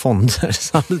egna fonder.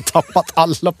 Så han hade tappat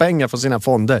alla pengar från sina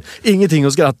fonder. Ingenting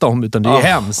att skratta om, utan det är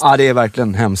hemskt. Ja, det är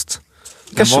verkligen hemskt.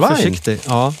 Vilka svin. Försiktig.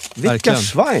 Ja, vilka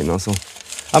svin alltså.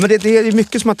 Ja, men det är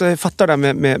mycket som att jag fattar där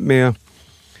med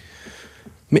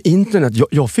internet.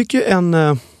 Jag fick ju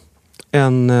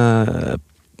en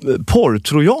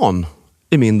porrtrojan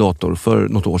i min dator för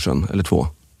något år sedan eller 2.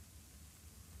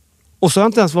 Och så har jag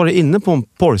inte ens varit inne på en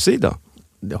porrsida.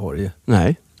 Det har du ju.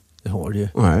 Nej. Det har du ju.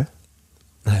 Nej.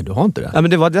 Nej, du har inte det. Ja,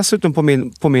 men det var dessutom på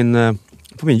min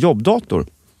jobbdator.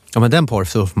 Ja, men den porr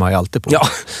surfar man ju alltid på. Ja,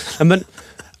 men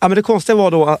det konstiga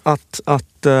var då att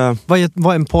Vad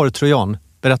är en porrtrojan?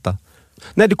 Berätta.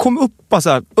 Nej, det kom upp bara så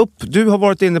här. Du har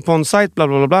varit inne på en sajt, bla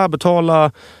bla bla,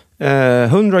 betala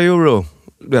 100 euro.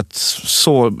 Vet,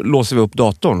 så låser vi upp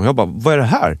datorn. Och jag bara, vad är det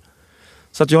här?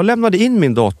 Så att jag lämnade in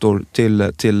min dator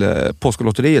till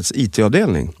Postkodlotteriets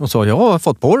IT-avdelning. Och så, jag har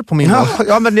fått porr på min dator.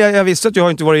 Ja, men jag visste att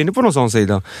jag inte varit inne på någon sån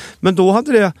sida. Men då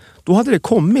hade det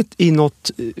kommit i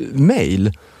något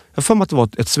mail. Jag får mig att det var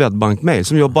ett Swedbank-mail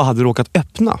som jag bara hade råkat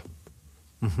öppna.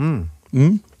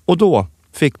 Och då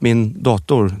fick min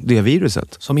dator det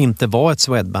viruset. Som inte var ett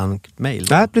Swedbank-mail?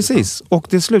 Nej, precis. Och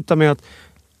det slutade med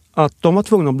att de var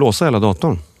tvungna att blåsa hela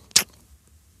datorn.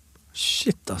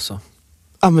 Shit alltså.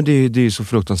 Ja, men det är ju så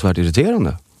fruktansvärt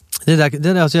irriterande. Det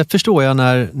där, alltså jag förstår jag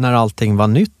när allting var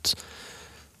nytt.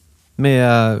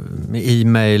 Med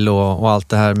e-mail och allt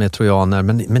det här med trojaner.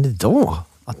 Men idag,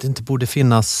 att det inte borde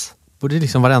finnas... Borde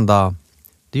liksom varenda...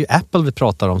 Det är ju Apple vi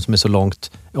pratar om som är så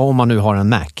långt... Om man nu har en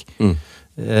Mac.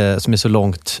 Som är så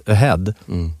långt ahead.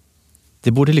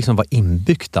 Det borde liksom vara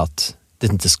inbyggt att det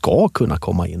inte ska kunna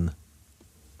komma in.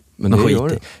 Men det gör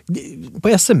det. På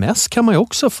sms kan man ju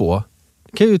också få.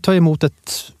 Du kan ju ta emot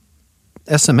ett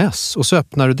sms och så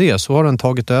öppnar du det, så har den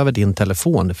tagit över din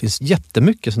telefon. Det finns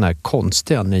jättemycket såna här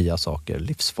konstiga nya saker.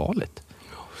 Livsfarligt.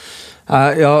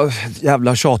 Ja,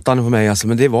 jävla tjatande för mig alltså,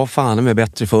 men det var fan med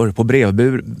bättre förr på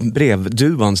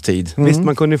brevduvans tid. Visst,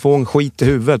 man kunde få en skit i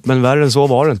huvudet, men värre än så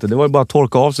var det inte. Det var ju bara att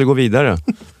torka av sig och gå vidare.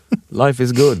 Life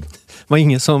is good. Det var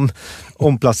ingen som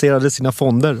omplacerade sina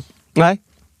fonder. Nej.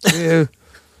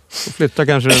 Flytta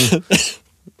kanske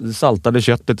det saltade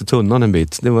köttet i tunnan en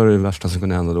bit. Det var det värsta som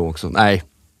kunde hända då också. Nej,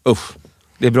 usch.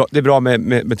 Det är bra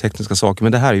med tekniska saker,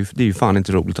 men det är ju fan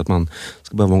inte roligt att man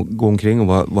ska behöva gå omkring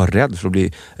och vara rädd för att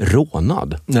bli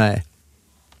rånad. Nej.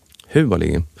 Hur var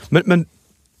det? Men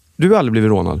du har aldrig blivit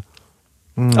rånad?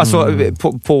 Alltså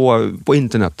på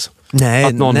internet? Nej.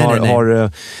 Att någon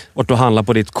har varit och handlat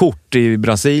på ditt kort i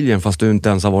Brasilien fast du inte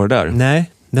ens har varit där?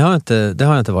 Nej, det har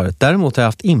jag inte varit. Däremot har jag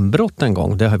haft inbrott en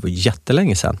gång. Det har varit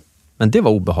jättelänge sedan. Men det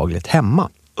var obehagligt hemma.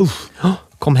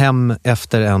 Kom hem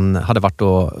efter hade varit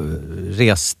och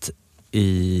rest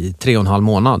i 3,5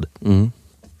 månad.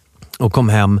 Och kom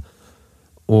hem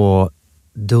och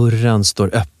dörren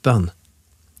står öppen.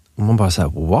 Och man bara så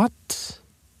här, what?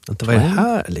 Vad är det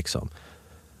här liksom?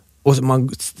 Och så man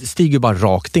stiger bara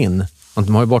rakt in. Man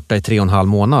har ju borta i 3,5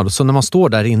 månader. Så när man står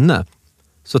där inne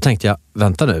så tänkte jag,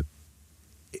 vänta nu.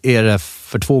 Är det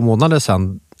för 2 månader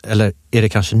sedan eller är det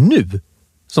kanske nu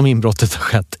som inbrottet har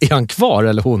skett? Är han kvar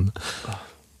eller hon?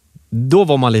 Då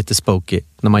var man lite spooky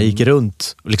när man gick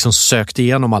runt och liksom sökte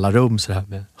igenom alla rum så här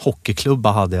med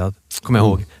hockeyklubba hade jag, kommer jag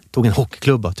ihåg. Tog en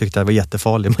hockeyklubba, tyckte det var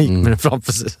jättefarlig. Man gick med den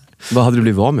framför sig. Vad hade du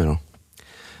blivit av med då?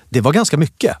 Det var ganska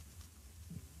mycket.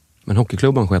 Men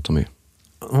hockeyklubban sket de i?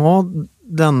 Ja,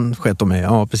 den sket de i.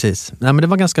 Ja, precis. Nej, men det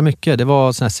var ganska mycket. Det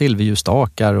var såna här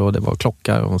silverljusstakar och det var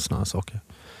klockor och såna här saker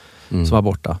som var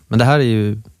borta. Men det här är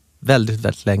ju väldigt,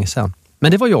 väldigt länge sedan.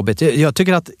 Men det var jobbigt. Jag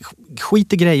tycker att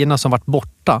skit i grejerna som varit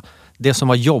borta. Det som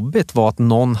var jobbigt var att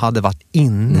någon hade varit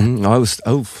inne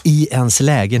i ens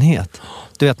lägenhet.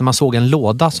 Du vet, när man såg en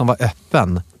låda som var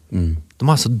öppen. De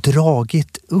har alltså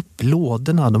dragit upp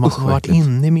lådorna. De har varit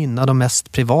inne i mina, de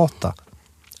mest privata.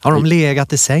 Har de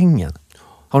legat i sängen?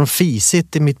 Har de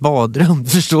fisit i mitt badrum?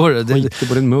 Förstår du? Skit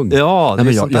på din mugg. Ja, det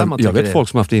är sånt där man tycker. Jag vet folk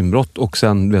som har haft inbrott och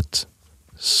sen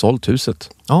sålt huset.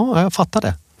 Ja, jag fattar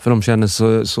det. För de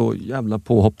känner så jävla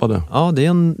påhoppade. Ja, det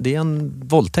är en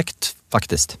våldtäkt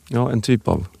faktiskt. Ja, en typ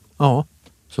av. Ja.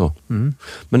 Så.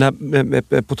 Men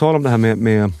på tal om det här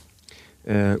med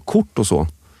kort och så.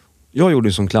 Jag gjorde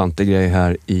en sån klantig grej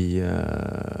här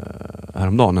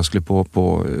häromdagen när jag skulle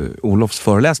på Olofs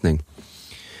föreläsning.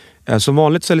 Som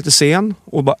vanligt så är jag lite sen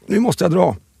och bara, nu måste jag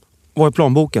dra. Vad är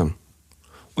planboken?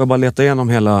 Och jag bara letar igenom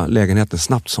hela lägenheten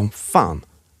snabbt som fan.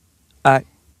 Nej,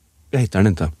 jag hittar den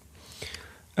inte.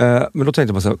 Men då tänkte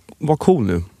jag bara så här, vad cool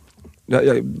nu.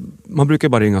 Man brukar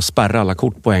bara ringa och spärra alla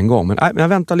kort på en gång. Men jag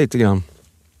väntar lite grann.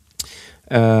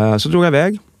 Så drog jag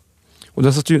iväg. Och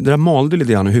det där malde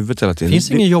lite grann i huvudet hela tiden.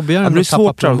 Finns ingen jobbigare än att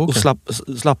tappa plånboken.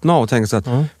 Och slappna av och tänka så att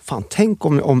fan, tänk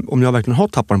om jag verkligen har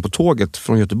tappat den på tåget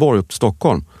från Göteborg upp till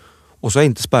Stockholm. Och så har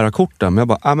jag inte spärrat korten. Men jag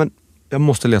bara, men jag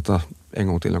måste leta en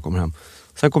gång till när jag kommer hem.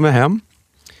 Sen kommer jag hem.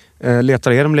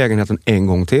 Letar igenom lägenheten en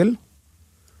gång till.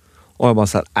 Och jag bara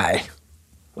så här, nej.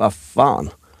 Vad fan.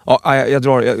 Ja, jag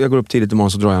går upp tidigt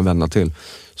imorgon så drar jag en vända till.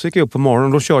 Så gick jag upp på morgonen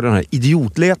och då körde den här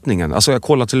idiotletningen. Alltså jag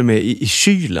kollade till och med i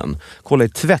kylen. Kollade i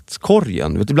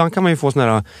tvättkorgen. Vet, ibland kan man ju få såna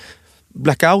här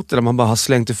blackouter där man bara har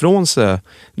slängt ifrån sig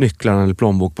nycklarna eller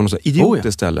plånbok på något sånt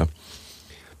idiotiskt ställe.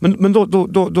 Men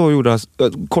då gjorde jag,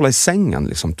 kolla i sängen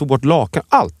liksom. Tog bort lakan,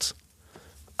 allt.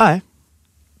 Nej,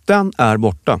 den är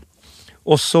borta.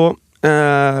 Och så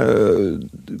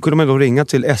kunde man då ringa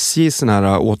till SJ sån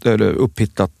här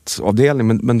upphittat avdelning,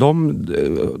 men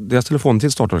deras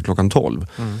telefontid startade klockan 12.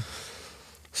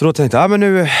 Så då tänkte jag, men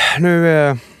nu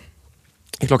är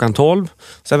klockan 12.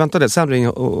 Så jag väntade, sen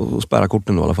ringer och spärrar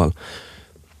korten då, i alla fall.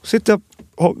 Sitter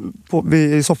jag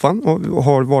i soffan och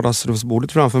har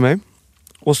vardagsrumsbordet framför mig.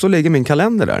 Och så ligger min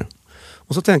kalender där.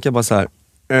 Och så tänker jag bara så här,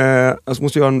 jag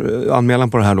måste göra en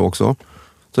anmälan på det här då också.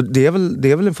 Så det är väl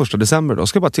den 1 december då.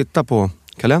 Ska jag bara titta på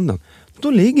kalendern.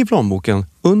 Då ligger plånboken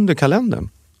under kalendern.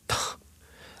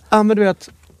 Ja, men du vet,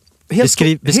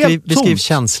 beskriv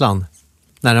känslan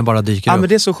när den bara dyker upp. Ja, men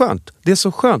det är så skönt. Det är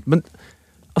så skönt. Men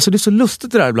alltså det är så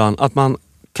lustigt det där ibland att man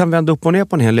kan vända upp och ner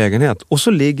på en hel lägenhet och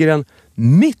så ligger den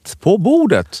mitt på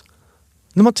bordet.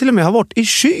 När man till och med har varit i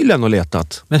kylen och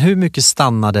letat. Men hur mycket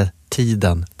stannade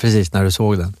tiden precis när du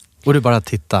såg den? Och du bara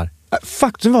tittar.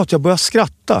 Faktum var att jag började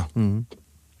skratta.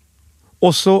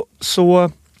 Och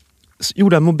så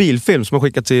gjorde jag en mobilfilm som jag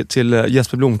skickade till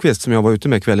Jesper Blomqvist som jag var ute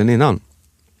med kvällen innan.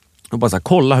 Och bara så här,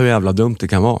 kolla hur jävla dumt det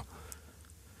kan vara.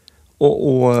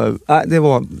 Och det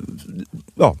var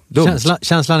dumt.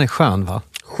 Känslan är skön, va?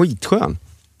 Skitskön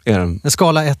är den. En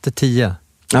skala 1-10.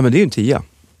 Nej, men det är ju en 10.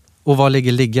 Och vad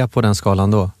ligga på den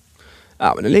skalan då?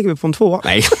 Ja, men den ligger vi på en 2.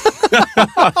 Nej.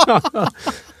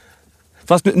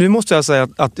 Fast nu måste jag säga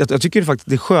att jag tycker faktiskt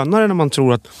det är skönare när man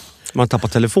tror att man tappar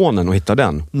telefonen och hittar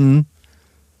den.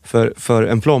 För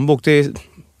en plånbok, det är...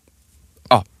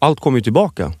 Ja, allt kommer ju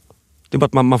tillbaka. Det är bara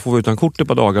att man får utan kort ett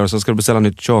par dagar och så ska du beställa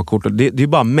nytt körkort. Det är ju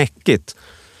bara mäckigt.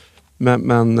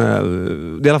 Men det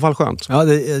är i alla fall skönt. Ja,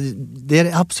 det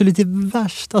är absolut det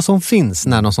värsta som finns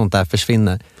när något sånt där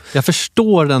försvinner. Jag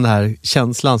förstår den här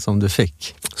känslan som du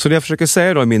fick. Så det jag försöker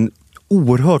säga då i min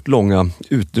oerhört långa,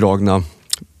 utdragna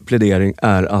plädering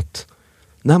är att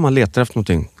när man letar efter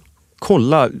någonting,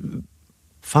 kolla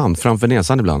fan framför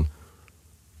näsan ibland.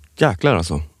 Jäklar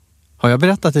alltså. Har jag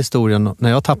berättat historien när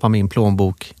jag tappade min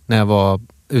plånbok när jag var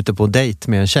ute på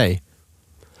dejt med en tjej?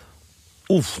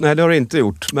 Nej, det har jag inte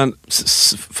gjort. Men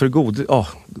för god...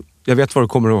 jag vet var det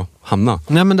kommer att hamna.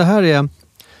 Nej, men det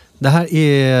här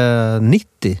är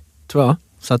 90, tror jag.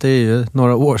 Så att det är ju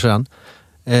några år sedan.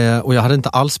 Och jag hade inte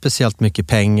alls speciellt mycket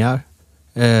pengar.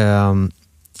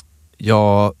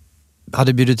 Jag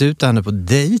hade bjudit ut henne på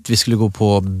dejt. Vi skulle gå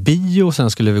på bio,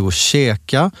 sen skulle vi gå och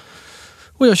käka.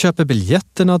 Och jag köper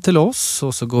biljetterna till oss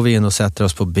och så går vi in och sätter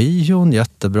oss på bion.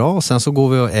 Jättebra. Och sen så går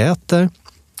vi och äter.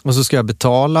 Och så ska jag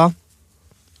betala.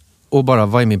 Och bara,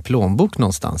 vad är min plånbok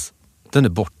någonstans? Den är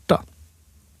borta.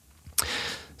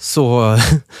 Så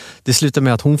det slutar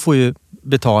med att hon får ju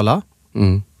betala.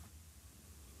 Mm.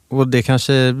 Och det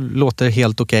kanske låter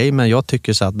helt okej, men jag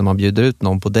tycker så att när man bjuder ut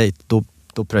någon på dejt,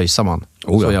 då pröjsar man.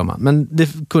 Så gör man. Men det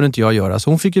kunde inte jag göra. Så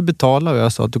hon fick ju betala och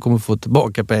jag sa att du kommer få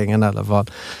tillbaka pengarna i alla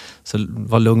fall. Så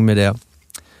var lugn med det.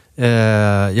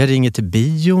 Jag ringer till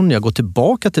bion. Jag går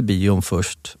tillbaka till bion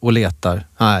först och letar.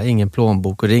 Nej, ingen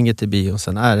plånbok. Och ringer till bion.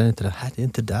 Sen är det inte det här. Det är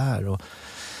inte där. Och,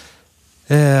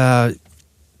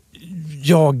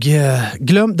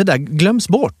 det där glöms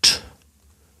bort.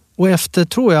 Och efter,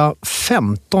 tror jag,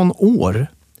 15 år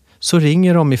så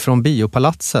ringer de ifrån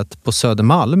biopalatset på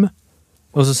Södermalm.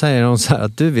 Och så säger de så här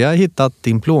att vi har hittat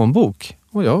din plånbok.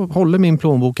 Och jag håller min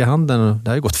plånbok i handen och det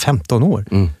har ju gått 15 år.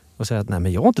 Mm. Och säger att nej,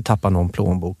 men jag har inte tappat någon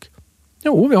plånbok.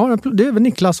 Jo, vi har det är väl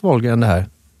Niklas Wahlgren det här.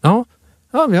 Ja,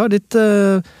 vi har ditt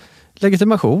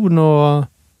legitimation och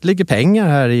det ligger pengar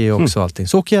här i också allting.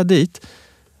 Så åker jag dit.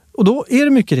 Och då är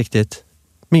det mycket riktigt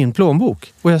min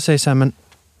plånbok. Och jag säger så här, men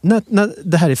när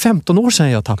det här är 15 år sedan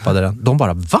jag tappade den. De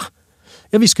bara, va?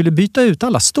 Ja, vi skulle byta ut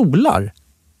alla stolar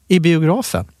i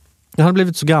biografen. Jag hade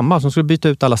blivit så gammal som de skulle byta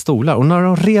ut alla stolar. Och när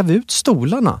de rev ut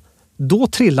stolarna, då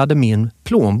trillade min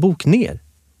plånbok ner.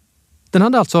 Den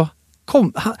hade alltså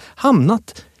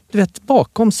hamnat, du vet,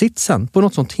 bakom sitsen på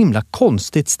något sånt himla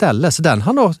konstigt ställe. Så den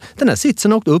här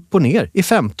sitsen har åkt upp och ner i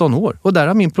 15 år. Och där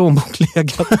har min plånbok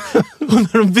legat. Och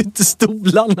när de bytte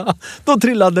stolarna, då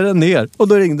trillade den ner. Och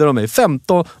då ringde de mig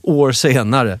 15 år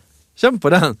senare. Känn på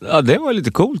den. Ja, det var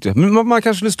lite coolt. Ja. Men man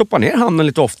kanske skulle stoppa ner handen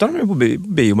lite oftare på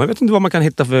bio. Man vet inte vad man kan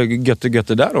hitta för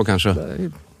götte där då kanske.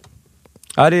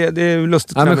 Ja, det är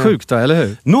lustigt. Ja, men sjukt då, eller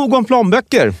hur? Nog om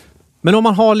planböcker. Men om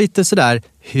man har lite sådär,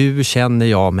 hur känner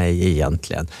jag mig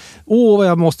egentligen?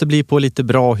 Jag måste bli på lite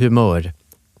bra humör.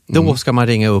 Då ska man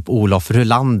ringa upp Olof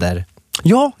Rylander.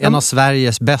 Ja, en av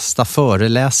Sveriges bästa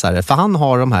föreläsare. För han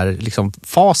har de här liksom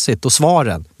facit och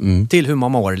svaren till hur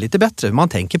man mår lite bättre. Hur man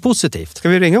tänker positivt. Ska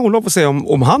vi ringa Olof och se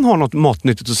om han har något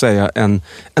matnyttigt att säga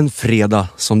en fredag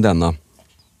som denna?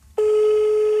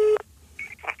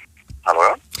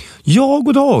 Hallå? Ja,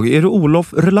 god dag. Är det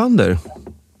Olof Rylander?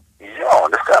 Ja,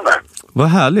 det stämmer. Vad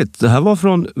härligt. Det här var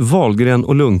från Wahlgren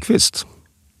och Lundqvist.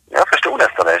 Jag förstod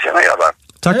nästan det. Tjena grabbar.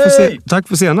 Tack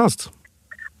för senast.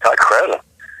 Tack själv.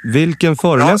 Vilken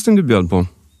föreläsning du bjöd på.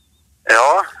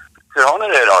 Ja, hur har ni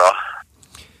det idag då?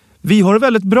 Vi har det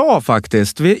väldigt bra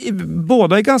faktiskt. Vi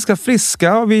båda är ganska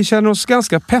friska och vi känner oss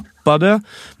ganska peppade.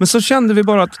 Men så kände vi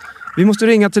bara att vi måste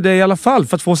ringa till dig i alla fall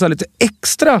för att få så här lite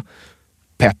extra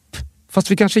pepp.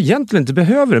 Fast vi kanske egentligen inte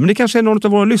behöver det. Men det kanske är någon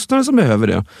av våra lyssnare som behöver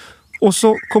det. Och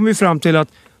så kom vi fram till att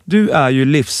du är ju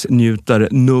livsnjutare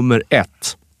nummer 1.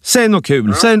 Säg något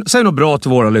kul. Säg något bra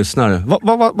till våra lyssnare.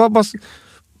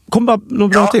 Kom bara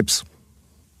några bra tips.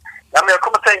 Ja, men jag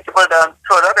kommer att tänka på det där.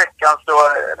 Förra veckan så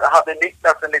hade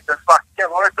Niklas en liten svacka.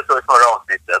 Var det inte så i förra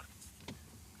avsnittet?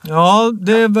 Ja,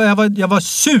 jag var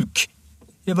sjuk.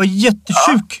 Jag var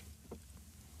jättesjuk.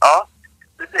 Ja,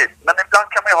 precis. Men ibland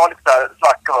kan man ju ha lite så här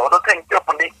svacka. Och då tänkte jag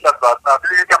på Niklas att du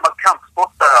är ju gammal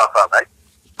kampsportare i alla fall.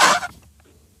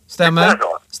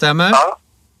 Stämmer. Ja.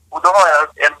 Och då har jag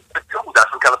en metod där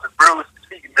som kallas för Bruce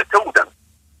Lee-metoden.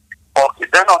 Och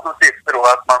den har som syfte då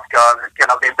att man ska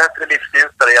kunna bli en bättre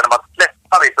livsnjutare genom att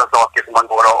släppa vissa saker som man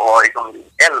går och liksom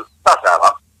ältar så här,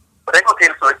 va. Och den går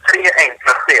till så i 3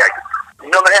 enkla steg.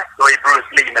 Nummer 1 då i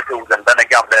Bruce Lee-metoden, den är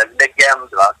gamla legend,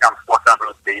 va, kampsportaren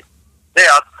Bruce Lee. Det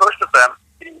är att först och främst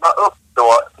skriva upp då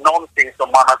någonting som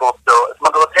man har gått och som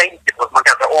man då tänker på, som man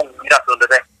kanske ångrat under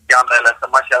veckan eller som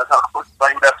man känner att man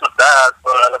gjorde sådär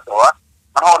för eller så, va.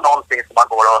 Man har någonting som man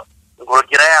går och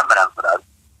grämer en sådär.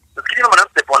 Då skriver man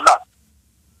upp det på en lapp.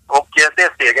 Och det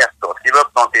är steg 1 då. Skriva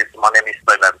upp någonting som man är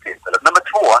missnöjd med tillfället. Nummer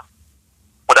 2,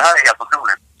 och det här är helt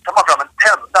otroligt, tar man fram en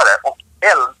tändare och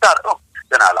eldar upp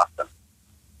den här lappen.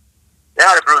 Det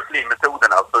här är Bruce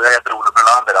Lee-metoden alltså. Jag heter Olof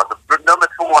Rylander. Alltså, nummer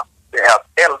 2, det är att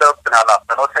elda upp den här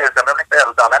lappen. Och säger så här, men jag vill inte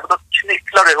elda. Nej, men då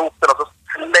knycklar du ihop den och så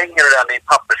slänger du den i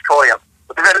papperskorgen.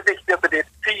 Och det är väldigt viktigt att det är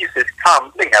en fysisk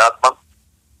handling här. Att man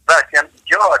verkligen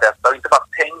gör detta och inte bara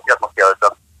tänker att man ska göra det,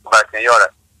 utan man verkligen gör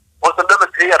det. Och så nummer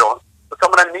 3 då, så tar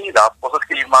man en ny lapp och så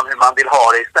skriver man hur man vill ha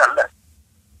det istället.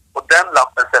 Och den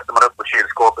lappen sätter man upp på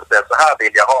kylskåpet och säger så här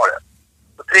vill jag ha det.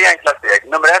 Så 3 enkla steg.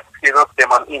 Nummer 1, skriv upp det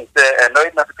man inte är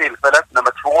nöjd med för tillfället.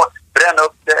 Nummer 2, bränn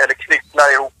upp det eller knyckla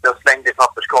ihop det och släng det i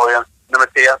papper.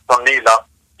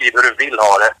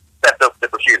 vill ha det, sätta upp det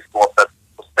på kylskåpet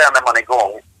och sen är man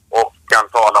igång och kan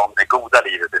tala om det goda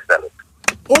livet istället.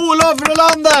 Olof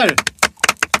Rolander!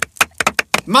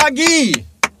 Magi!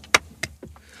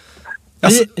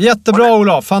 Jättebra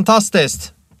Olof,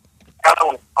 fantastiskt.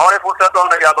 Kanon. Ha det fortsatt bra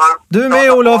nu grabbar. Du är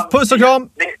med Olof, puss och kram.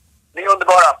 Ni är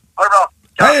underbara. Ha det bra.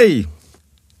 Ciao. Hej!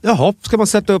 Jaha, ska man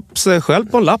sätta upp sig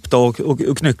själv på en lapp då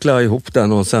och knyckla ihop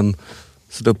den och sen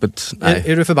sätta upp ett... Nej.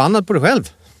 Är du förbannad på dig själv?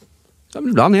 Ja, men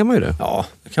ibland är man ju det. Ja,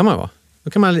 det kan man vara.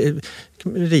 Då kan man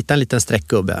rita en liten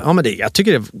streckgubbe. Ja, men jag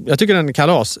tycker den är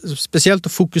kalas. Speciellt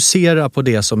att fokusera på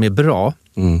det som är bra.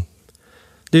 Mm.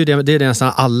 Det är det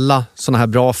nästan alla såna här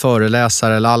bra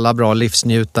föreläsare eller alla bra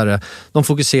livsnjutare. De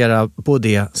fokuserar på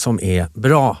det som är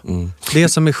bra. Mm. Det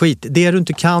som är skit. Det du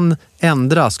inte kan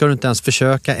ändra ska du inte ens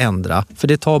försöka ändra. För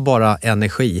det tar bara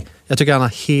energi. Jag tycker han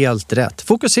har helt rätt.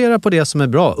 Fokusera på det som är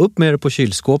bra. Upp med det på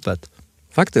kylskåpet.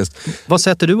 Faktiskt. Vad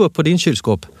sätter du upp på din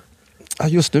kylskåp? Ja,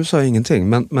 just nu sa jag ingenting.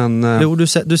 Men... Jo,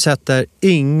 du sätter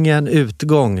ingen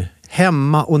utgång.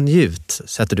 Hemma och njut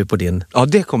sätter du på din. Ja,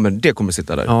 det kommer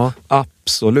sitta där. Ja.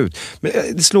 Absolut. Men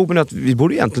det slog mig att vi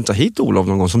borde egentligen ta hit Olof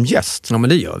någon gång som gäst. Ja, men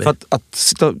det gör vi. För att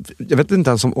sitta, jag vet inte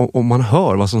ens om man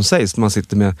hör vad som sägs när man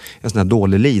sitter med en sån här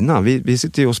dålig lina. Vi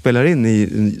sitter ju och spelar in i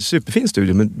en superfin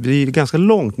studio, men vi är ganska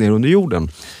långt ner under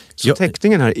jorden. Så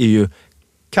täckningen här är ju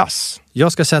kass.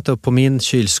 Jag ska sätta upp på min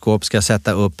kylskåp, ska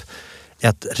sätta upp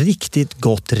ett riktigt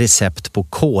gott recept på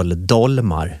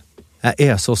kåldolmar. Jag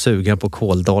är så sugen på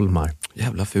kåldolmar.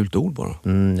 Jävla fult ord bara.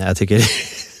 Jag tycker det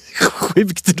är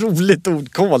sjukt roligt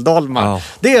ord, kåldolmar. Ja.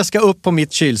 Det ska upp på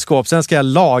mitt kylskåp. Sen ska jag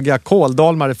laga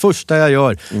kåldolmar, det första jag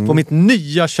gör på mitt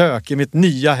nya kök i mitt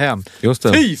nya hem. Just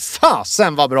det. Fy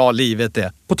fasen vad bra livet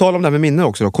är. På tal om det här med minne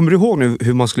också då. Kommer du ihåg nu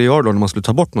hur man skulle göra då när man skulle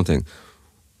ta bort någonting?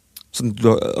 Så du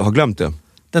har glömt det.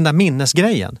 Den där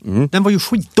minnesgrejen, den var ju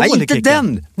skitdålig. Nej, inte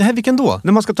den! Nej, vilken då?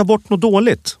 När man ska ta bort något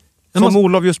dåligt. Som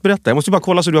Olof just berättade. Jag måste bara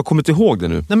kolla så du har kommit ihåg det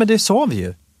nu. Nej, men det sa vi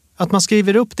ju. Att man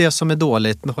skriver upp det som är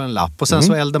dåligt på en lapp och sen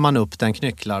så eldar man upp den,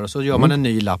 knycklar och så gör man en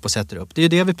ny lapp och sätter upp. Det är ju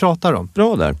det vi pratar om.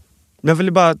 Bra där. Men jag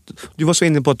ville bara... Du var så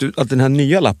inne på att den här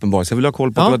nya lappen bara, så jag vill ha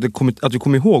koll på att du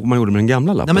kom ihåg vad man gjorde med den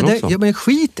gamla lappen. Nej, men också. Ja, men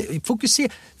skit,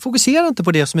 fokusera inte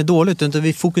på det som är dåligt, utan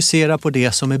vi fokuserar på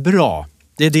det som är bra.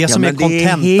 Det är det som är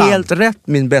kontentan. Det är helt rätt,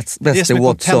 min bäste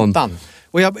Watson.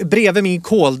 Och bredvid min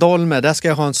kåldolme, där ska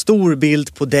jag ha en stor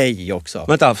bild på dig också.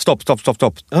 Vänta, stopp.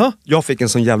 Uh-huh. Jag fick en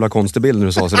sån jävla konstig bild när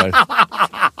du sa sådär.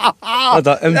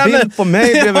 Vänta, en bild på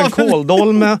mig bredvid en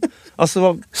kåldolme.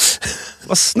 Alltså,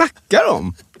 vad snackar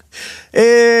de?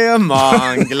 Är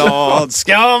man glad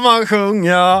ska man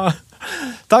sjunga.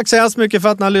 Tack så hemskt mycket för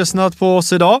att ni har lyssnat på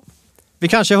oss idag. Vi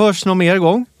kanske hörs någon mer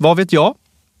gång, vad vet jag?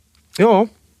 Ja,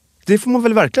 det får man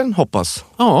väl verkligen hoppas.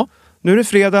 Ja. Nu är det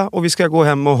fredag och vi ska gå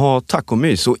hem och ha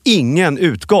tacomys och ingen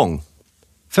utgång.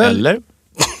 Eller?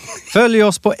 Följ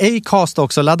oss på Acast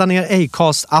också. Ladda ner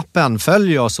Acast-appen.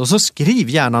 Följ oss och så skriv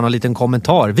gärna någon liten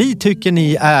kommentar. Vi tycker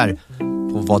ni är...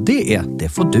 Och vad det är, det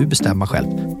får du bestämma själv.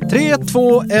 3,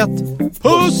 2, 1.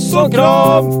 Puss och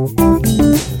kram!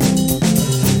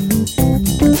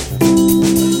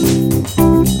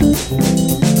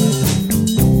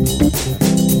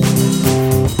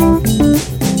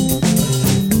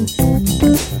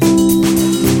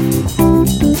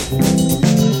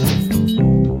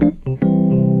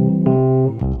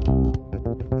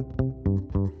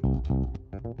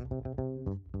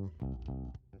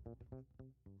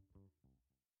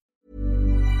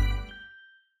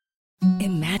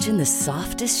 Imagine the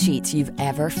softest sheets you've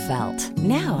ever felt.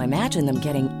 Now imagine them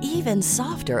getting even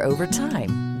softer over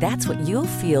time. That's what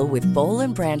you'll feel with Boll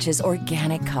 & Branch's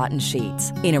organic cotton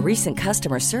sheets. In a recent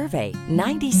customer survey,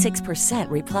 96%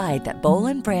 replied that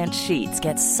Boll & Branch sheets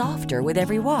get softer with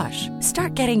every wash.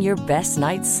 Start getting your best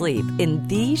night's sleep in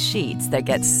these sheets that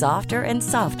get softer and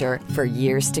softer for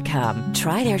years to come.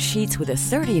 Try their sheets with a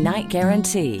 30-night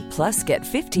guarantee. Plus, get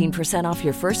 15% off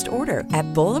your first order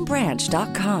at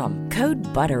bollandbranch.com. Code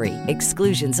BUTTERY.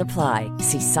 Exclusions apply.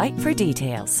 See site for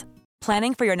details.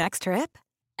 Planning for your next trip?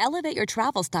 Elevate your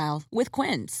travel style with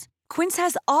Quince. Quince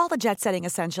has all the jet-setting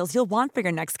essentials you'll want for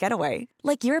your next getaway,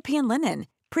 like European linen,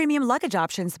 premium luggage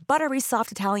options, buttery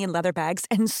soft Italian leather bags,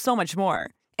 and so much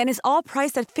more. And is all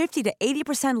priced at 50 to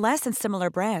 80% less than similar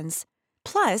brands.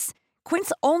 Plus,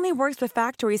 Quince only works with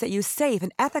factories that use safe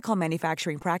and ethical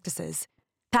manufacturing practices.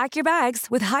 Pack your bags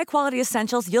with high-quality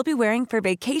essentials you'll be wearing for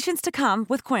vacations to come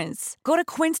with Quince. Go to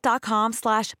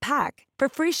quince.com/pack for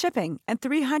free shipping and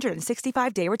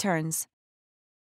 365-day returns.